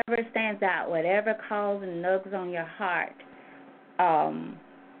 whatever stands out, whatever calls and nugs on your heart,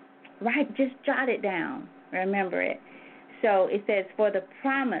 just jot it down. Remember it. So it says, for the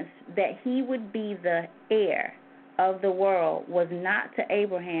promise that he would be the heir of the world was not to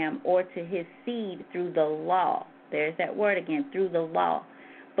Abraham or to his seed through the law. There's that word again, through the law,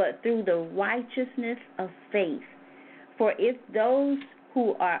 but through the righteousness of faith. For if those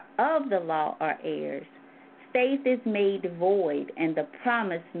who are of the law are heirs, faith is made void and the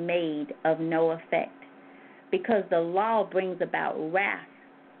promise made of no effect, because the law brings about wrath.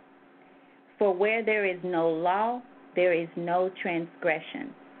 For where there is no law, there is no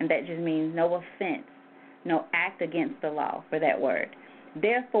transgression, and that just means no offense, no act against the law for that word.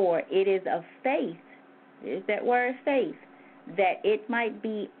 Therefore, it is of faith, is that word faith, that it might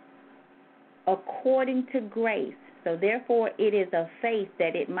be according to grace. So therefore, it is of faith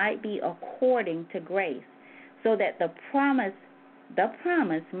that it might be according to grace, so that the promise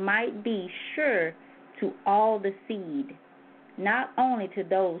might be sure to all the seed, not only to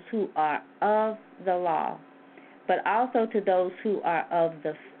those who are of the law, but also to those who are of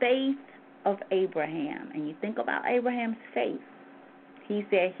the faith of Abraham. And you think about Abraham's faith. He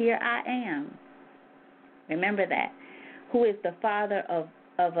said, here I am. Remember that. Who is the father of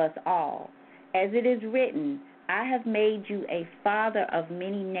us all. As it is written, I have made you a father of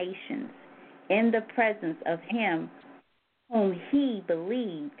many nations, in the presence of him whom he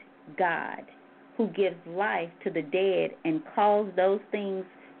believed, God, who gives life to the dead and calls those things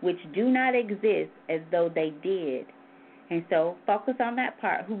which do not exist as though they did. And so focus on that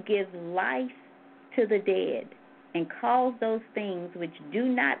part, who gives life to the dead and calls those things which do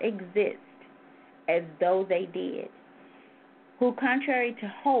not exist as though they did. Who contrary to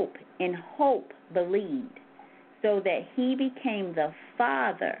hope, in hope believed, so that he became the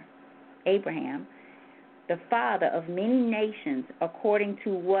father, Abraham, the father of many nations, according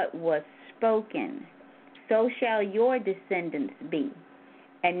to what was spoken. So shall your descendants be.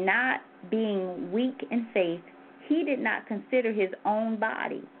 And not being weak in faith, he did not consider his own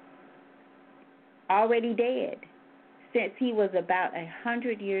body already dead, since he was about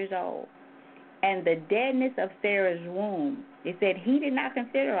 100 years old. And the deadness of Sarah's womb, it said he did not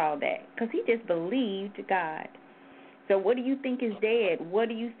consider all that, because he just believed God. So what do you think is dead? What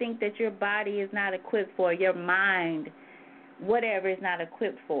do you think that your body is not equipped for, your mind, whatever is not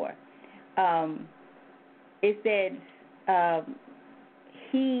equipped for? It said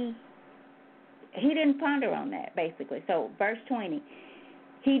he didn't ponder on that, basically. So verse 20,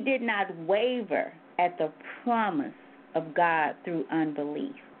 he did not waver at the promise of God through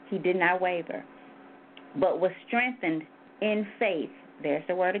unbelief. He did not waver, but was strengthened in faith. There's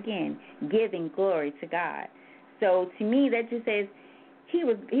the word again, giving glory to God. So to me, that just says he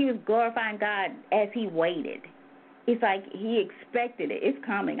was glorifying God as he waited. It's like he expected it. It's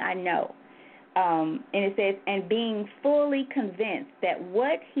coming, I know. And it says, and being fully convinced that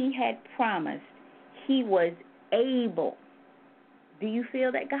what he had promised, he was able. Do you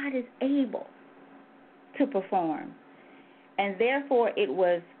feel that God is able to perform? And therefore it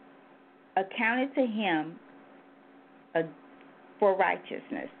was accounted to him for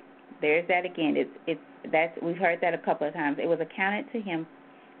righteousness. There's that again. We've heard that a couple of times. It was accounted to him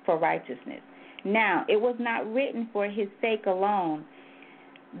for righteousness. Now, it was not written for his sake alone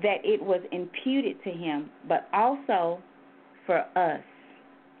that it was imputed to him, but also for us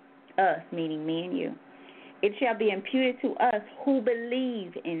meaning me and you. It shall be imputed to us who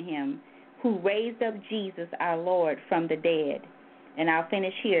believe in him, who raised up Jesus our Lord from the dead. And I'll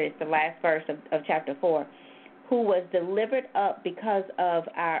finish here. It's the last verse of chapter 4. Who was delivered up because of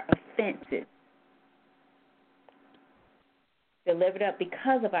our offenses. Delivered up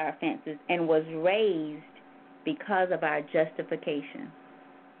because of our offenses and was raised because of our justification.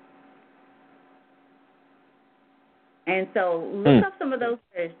 And so look up some of those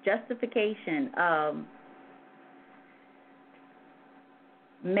words. Justification,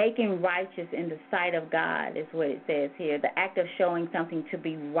 making righteous in the sight of God is what it says here. The act of showing something to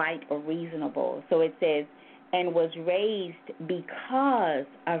be right or reasonable. So it says, and was raised because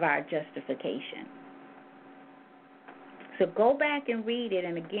of our justification. So go back and read it,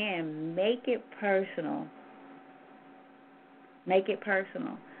 and again, make it personal. Make it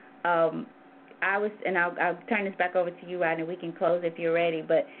personal. I'll turn this back over to you, Rodney. We can close if you're ready.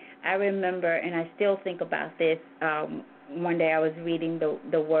 But I remember, and I still think about this. One day I was reading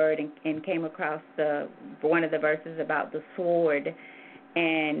the word and came across one of the verses about the sword,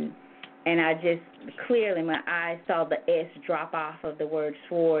 and I just clearly my eyes saw the S drop off of the word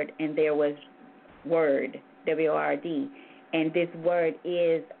sword, and there was word, W-O-R-D. And this word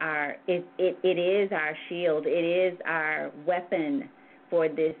is it is our shield. It is our weapon for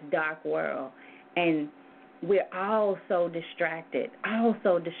this dark world. And we're all so distracted, I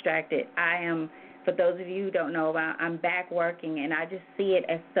am, for those of you who don't know, I'm back working, and I just see it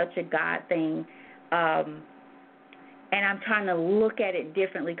as such a God thing. And I'm trying to look at it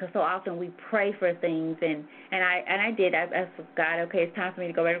differently because so often we pray for things, and I did. I said, God, okay, it's time for me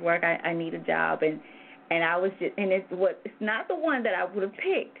to go back to work. I need a job, and I was just, and it's not the one that I would have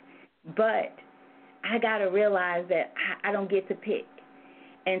picked, but I got to realize that I don't get to pick.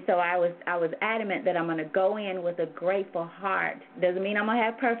 And so I was adamant that I'm going to go in with a grateful heart. Doesn't mean I'm going to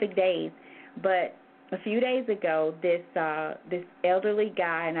have perfect days, but a few days ago, this elderly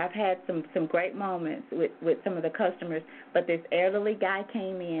guy, and I've had some great moments with some of the customers, but this elderly guy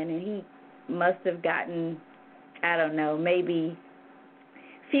came in, and he must have gotten, I don't know, maybe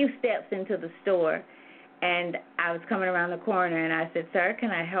a few steps into the store, and I was coming around the corner, and I said, sir, can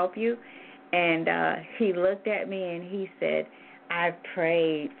I help you? And he looked at me, and he said, I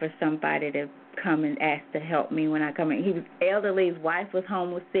prayed for somebody to come and ask to help me when I come in. He was elderly. His wife was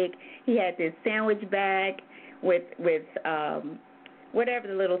home, was sick. He had this sandwich bag with whatever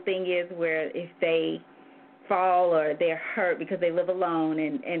the little thing is where if they fall or they're hurt because they live alone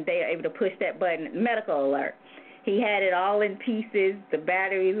and they are able to push that button, medical alert. He had it all in pieces. The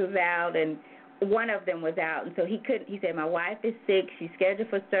batteries was out, and one of them was out. And so he couldn't. He said, my wife is sick. She's scheduled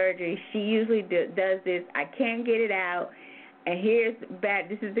for surgery. She usually does this. I can't get it out. And here's back.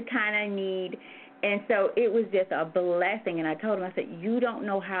 This is the kind I need. And so it was just a blessing. And I told him, I said, you don't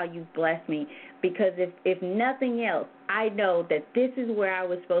know how you've blessed me, because if nothing else, I know that this is where I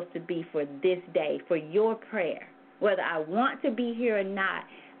was supposed to be for this day, for your prayer. Whether I want to be here or not,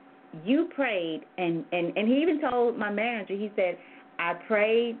 you prayed. And he even told my manager, he said, I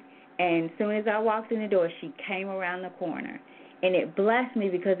prayed, and as soon as I walked in the door, she came around the corner. And it blessed me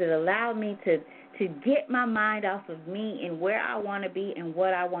because it allowed me to get my mind off of me and where I want to be and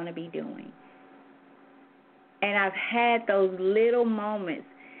what I want to be doing. And I've had those little moments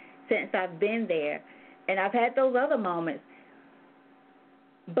since I've been there, and I've had those other moments,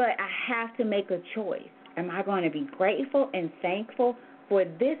 but I have to make a choice. Am I going to be grateful and thankful for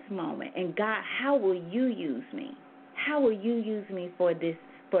this moment? And God, how will you use me? How will you use me for this,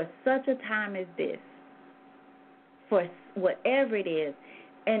 for such a time as this, for whatever it is?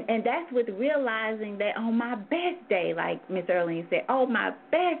 And that's with realizing that on my best day, like Miss Earlene said, on my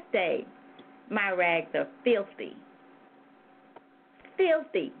best day, my rags are filthy.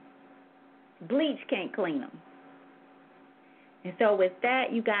 Filthy. Bleach can't clean them. And so with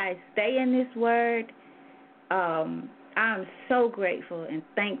that, you guys stay in this word. I'm so grateful and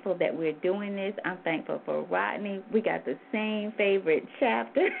thankful that we're doing this. I'm thankful for Rodney. We got the same favorite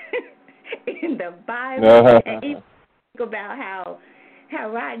chapter in the Bible. And even think about how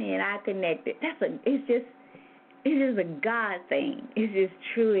Rodney and I connected. It's just, it's just a God thing. It's just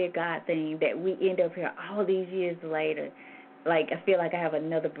truly a God thing that we end up here all these years later. Like, I feel like I have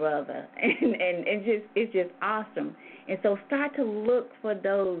another brother, and it's just awesome. And so start to look for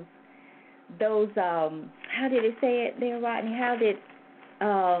those how did it say it there, Rodney? How did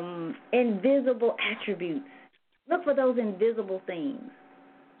invisible attributes. Look for those invisible things.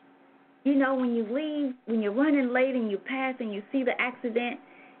 You know, when you leave, when you're running late and you pass and you see the accident,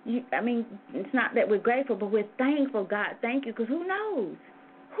 it's not that we're grateful, but we're thankful. God, thank you, because who knows?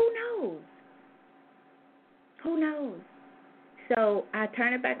 Who knows? So I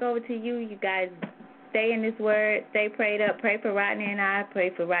turn it back over to you. You guys stay in this word, stay prayed up, pray for Rodney and I,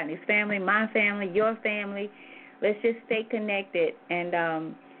 pray for Rodney's family, my family, your family. Let's just stay connected and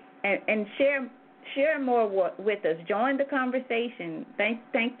share more with us. Join the conversation.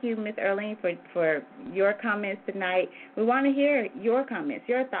 Thank you, Ms. Earlene, for your comments tonight. We want to hear your comments,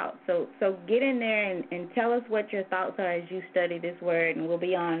 your thoughts. So get in there and tell us what your thoughts are as you study this word. And we'll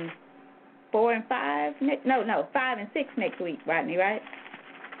be on 4 and 5 5 and 6 next week, Rodney, right?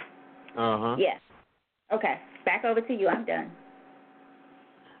 Yes. Okay. Back over to you. I'm done.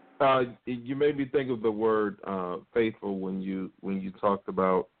 You made me think of the word faithful when you talked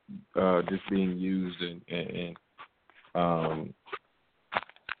about just being used and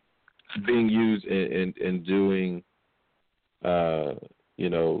being used in doing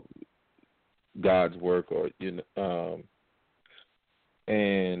God's work, or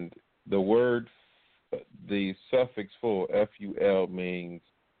and the word, the suffix full, FUL, means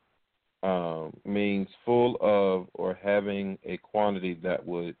full of or having a quantity that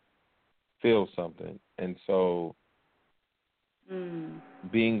would fill something. And so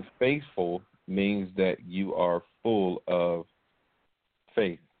being faithful means that you are full of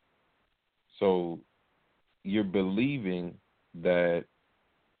faith. So you're believing that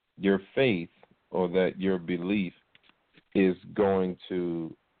your faith or that your belief is going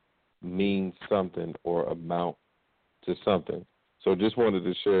to mean something or amount to something. So just wanted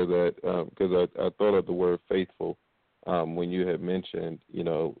to share that because I thought of the word faithful when you had mentioned,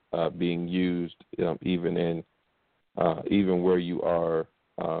 being used even where you are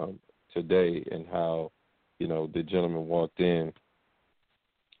today, and how, the gentleman walked in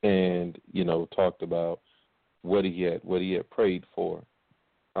and, talked about what he had prayed for.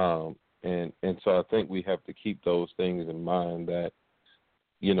 And so I think we have to keep those things in mind that,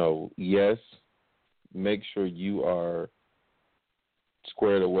 yes, make sure you are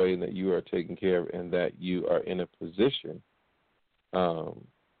squared away and that you are taken care of and that you are in a position,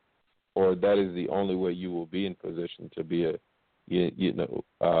 or that is the only way you will be in position to be to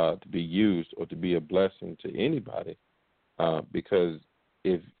be used or to be a blessing to anybody. Because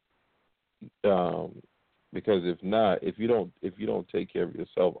if not, if you don't take care of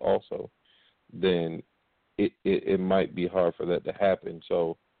yourself also, then it might be hard for that to happen.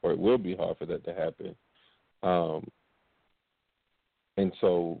 So, or it will be hard for that to happen. And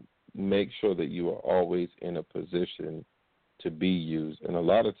so make sure that you are always in a position to be used. And a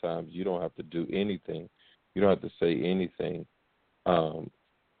lot of times you don't have to do anything. You don't have to say anything.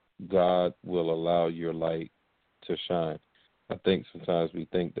 God will allow your light to shine. I think sometimes we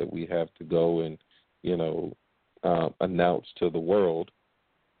think that we have to go and, announce to the world,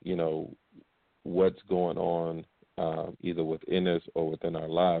 what's going on either within us or within our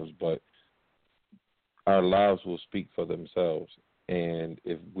lives. But our lives will speak for themselves. And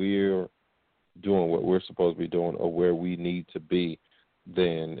if we're doing what we're supposed to be doing or where we need to be,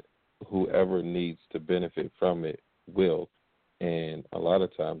 then whoever needs to benefit from it will. And a lot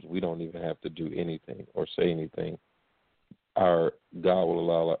of times we don't even have to do anything or say anything. God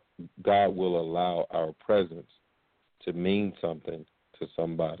will allow our presence to mean something to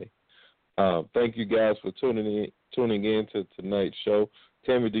somebody. Thank you guys for tuning in to tonight's show.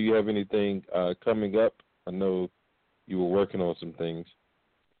 Tammy, do you have anything coming up? I know you were working on some things.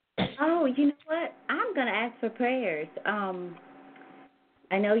 Oh, you know what? I'm going to ask for prayers.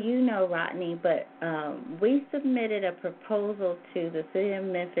 I know you know, Rodney, but we submitted a proposal to the city of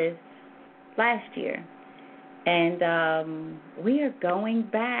Memphis last year. And we are going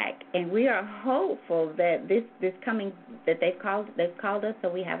back, and we are hopeful that this coming, that they've called us, so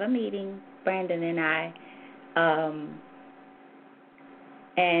we have a meeting, Brandon and I,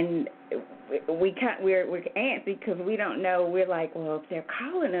 and we're antsy because we don't know. We're like, well, if they're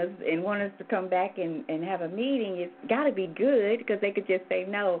calling us and want us to come back and have a meeting, it's got to be good, because they could just say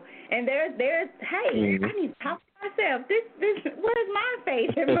no. And there's hey, I need to talk to myself. This where's my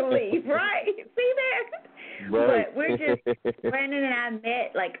faith and belief, right? See there? Right. But we're just, Brandon and I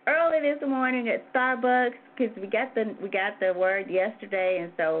met like early this morning at Starbucks because we got the word yesterday,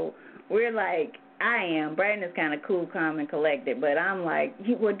 and so we're like, I am. Brandon's kind of cool, calm, and collected, but I'm like,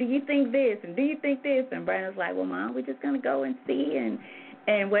 well, do you think this, and do you think this? And Brandon's like, well, Mom, we're just going to go and see,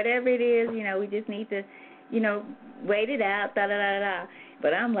 and whatever it is, we just need to, wait it out, da-da-da-da.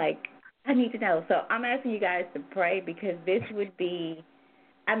 But I'm like, I need to know. So I'm asking you guys to pray, because this would be,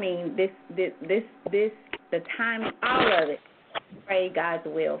 the time, all of it, pray God's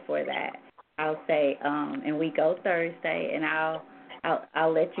will for that. I'll say, and we go Thursday, and I'll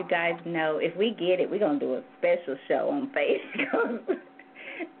let you guys know. If we get it, we're going to do a special show on Facebook.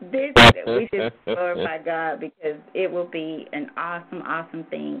 We just glorify God, because it will be an awesome, awesome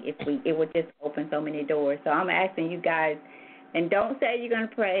thing if it would just open so many doors. So I'm asking you guys, and don't say you're going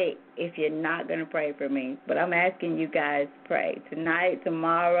to pray if you're not going to pray for me, but I'm asking you guys pray tonight,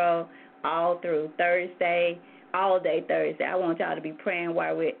 tomorrow, all through Thursday, all day Thursday. I want y'all to be praying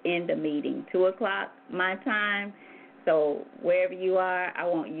while we're in the meeting, 2 o'clock my time. So wherever you are, I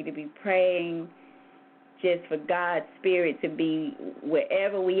want you to be praying just for God's Spirit to be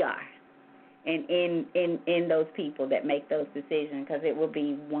wherever we are, and in those people that make those decisions, because it will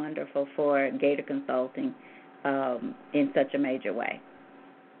be wonderful for Gator Consulting in such a major way.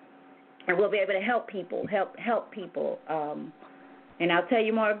 And we'll be able to help people, and I'll tell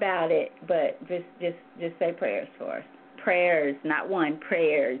you more about it, but just say prayers for us. Prayers, not one,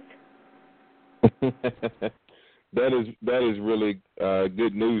 prayers. That is really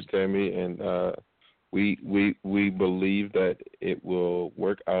good news, Tammy, and we believe that it will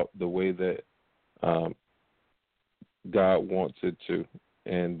work out the way that God wants it to,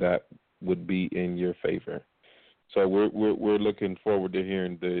 and that would be in your favor. So we're looking forward to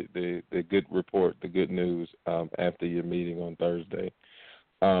hearing the good report, the good news after your meeting on Thursday.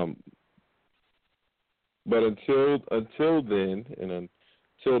 But until then, and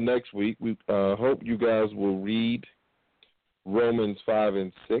until next week, we hope you guys will read Romans 5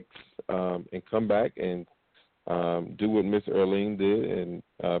 and 6 and come back and do what Miss Earlene did and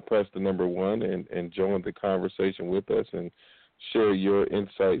press the number 1 and join the conversation with us and share your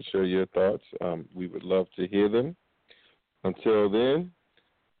insights, share your thoughts. We would love to hear them. Until then,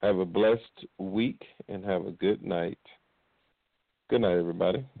 have a blessed week and have a good night. Good night,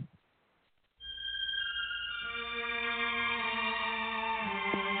 everybody.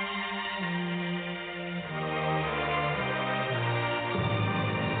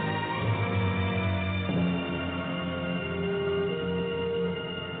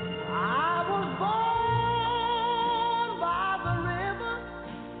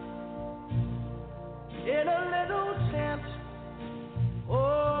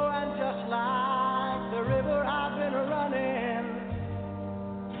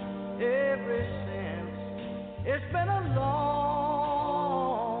 It's been a long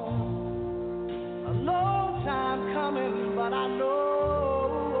time coming, but I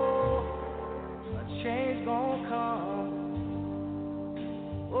know a change gonna come.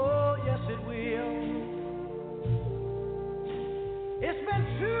 Oh, yes it will. It's been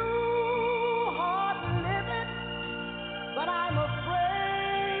too hard living, but I'm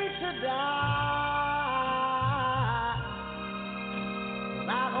afraid to die.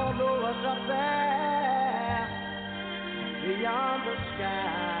 I don't know what's up there beyond the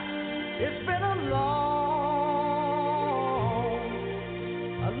sky. It's been a long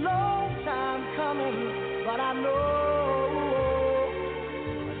time coming, but I know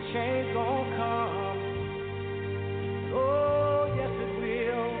a change gonna come. Oh, yes it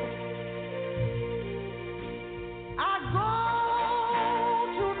will. I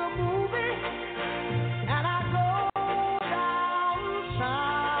go to the movie and I go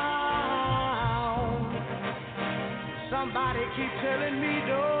downtown. Somebody keep telling me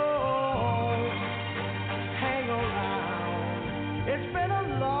don't hang around. It's been a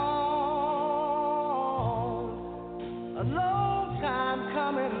long time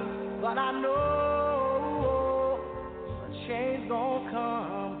coming, but I know a change gonna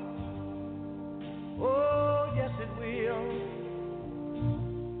come. Oh, yes it will.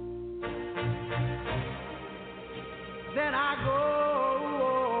 Then I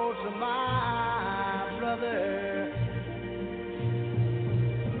go to my brother.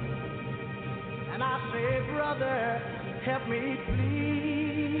 I say, brother, help me please.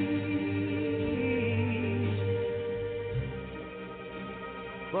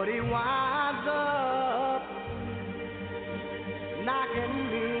 But he winds up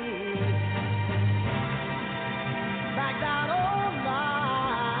knocking me back down on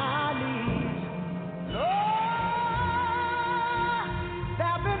my knees. Lord, there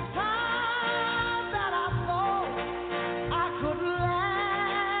have been times that I thought I could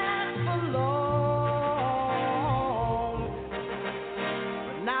last for long.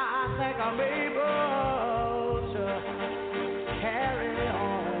 I'm able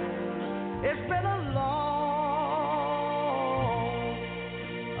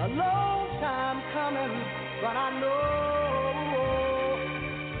coming, but I know